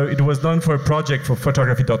 So it was done for a project for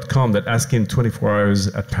photography.com that asked him 24 hours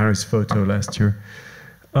at Paris Photo last year.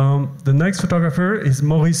 The next photographer is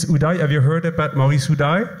Maurice Houdaille. Have you heard about Maurice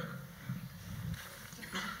Houdaille?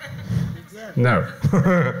 No.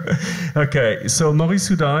 Okay, so Maurice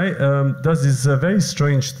Houdaille does these very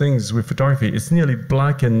strange things with photography. It's nearly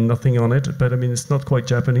black and nothing on it, but I mean, it's not quite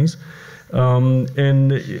Japanese.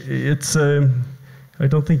 And it's, I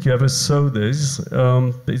don't think you ever saw this.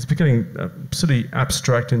 It's becoming absolutely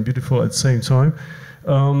abstract and beautiful at the same time.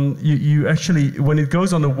 You actually, when it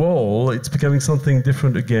goes on the wall, it's becoming something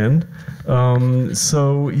different again.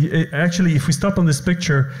 Actually, if we stop on this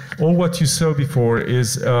picture, all what you saw before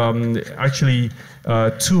is actually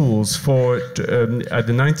tools for, at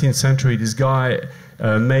the 19th century, this guy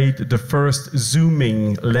made the first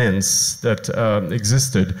zooming lens that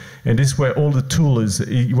existed. And this is where all the tools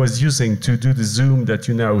he was using to do the zoom that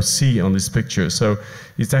you now see on this picture. So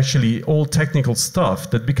it's actually all technical stuff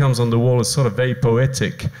that becomes on the wall a sort of very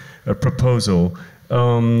poetic proposal.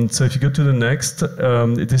 So if you go to the next,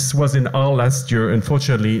 this was in Arles last year.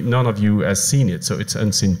 Unfortunately, none of you has seen it, so it's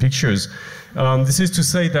unseen pictures. This is to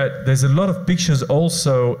say that there's a lot of pictures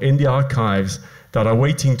also in the archives that are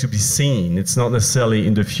waiting to be seen. It's not necessarily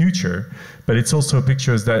in the future, but it's also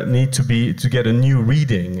pictures that need to get a new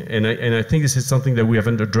reading. And I think this is something that we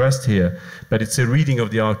haven't addressed here, but it's a reading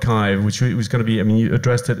of the archive, which was going to be, I mean, you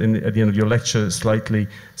addressed it at the end of your lecture slightly,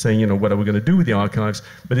 saying, you know, what are we going to do with the archives?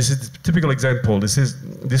 But this is a typical example. This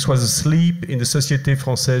was a sleep in the Société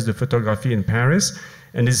Française de Photographie in Paris.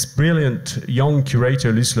 And this brilliant young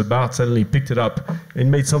curator, Luce Lebart, suddenly picked it up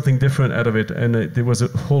and made something different out of it. And there was a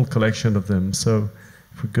whole collection of them. So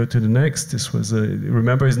if we go to the next, this was,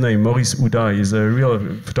 remember his name, Maurice Houdaille, is a real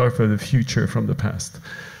photographer of the future from the past.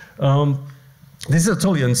 This is a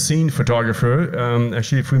totally unseen photographer.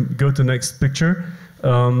 Actually, if we go to the next picture,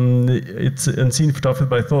 it's unseen photography,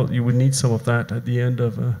 but I thought you would need some of that at the end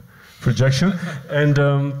of a projection. And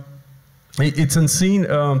it's unseen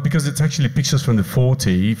because it's actually pictures from the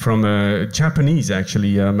 40s, from a Japanese,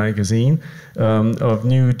 actually, magazine of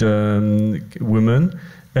nude women.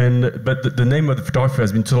 But the name of the photographer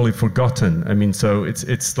has been totally forgotten. I mean, so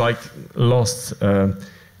it's like lost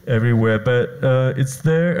everywhere. But it's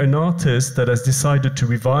there an artist that has decided to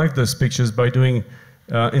revive those pictures by doing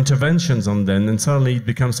interventions on them, and suddenly it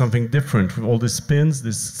becomes something different with all these pins,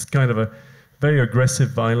 this kind of a very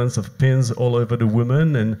aggressive violence of pins all over the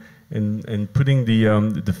woman, and putting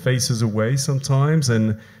the faces away sometimes,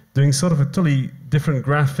 and doing sort of a totally different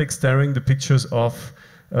graphics, tearing the pictures off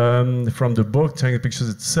from the book, tearing the pictures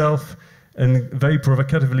itself, and very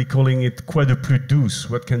provocatively calling it quoi de plus douce,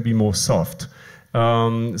 what can be more soft.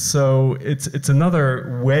 So it's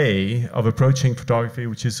another way of approaching photography,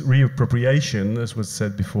 which is reappropriation, as was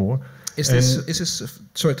said before. Is this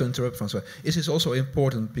sorry to interrupt, Francois. Is this also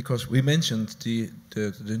important because we mentioned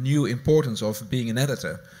the new importance of being an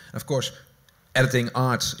editor? Of course, editing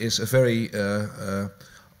art is a very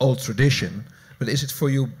old tradition, but is it for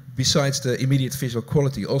you, besides the immediate visual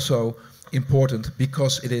quality, also important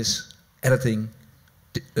because it is editing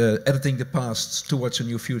the past towards a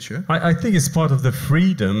new future? I think it's part of the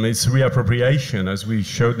freedom. It's reappropriation, as we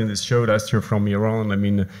showed in this show last year from Iran. I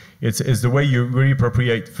mean, it's the way you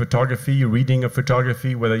reappropriate photography, reading of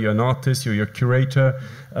photography, whether you're an artist or you're a curator.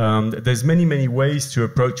 There's many, many ways to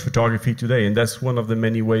approach photography today, and that's one of the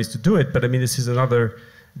many ways to do it. But I mean, this is another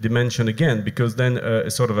dimension again, because then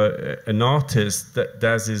sort of an artist that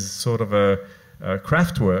does is sort of a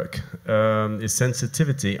craft work is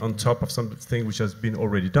sensitivity on top of something which has been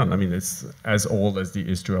already done. I mean, it's as old as the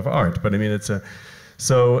history of art, but I mean, it's a...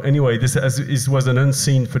 So anyway, this was an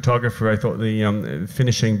unseen photographer. I thought the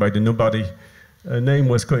finishing by the nobody name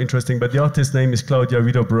was quite interesting, but the artist's name is Claudia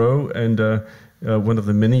Ridobro, and one of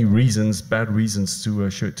the many reasons, bad reasons to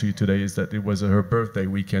show it to you today is that it was her birthday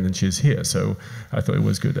weekend and she's here, so I thought it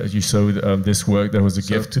was good. As you saw this work, there was a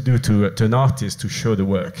gift to do to an artist to show the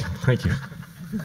work. Thank you.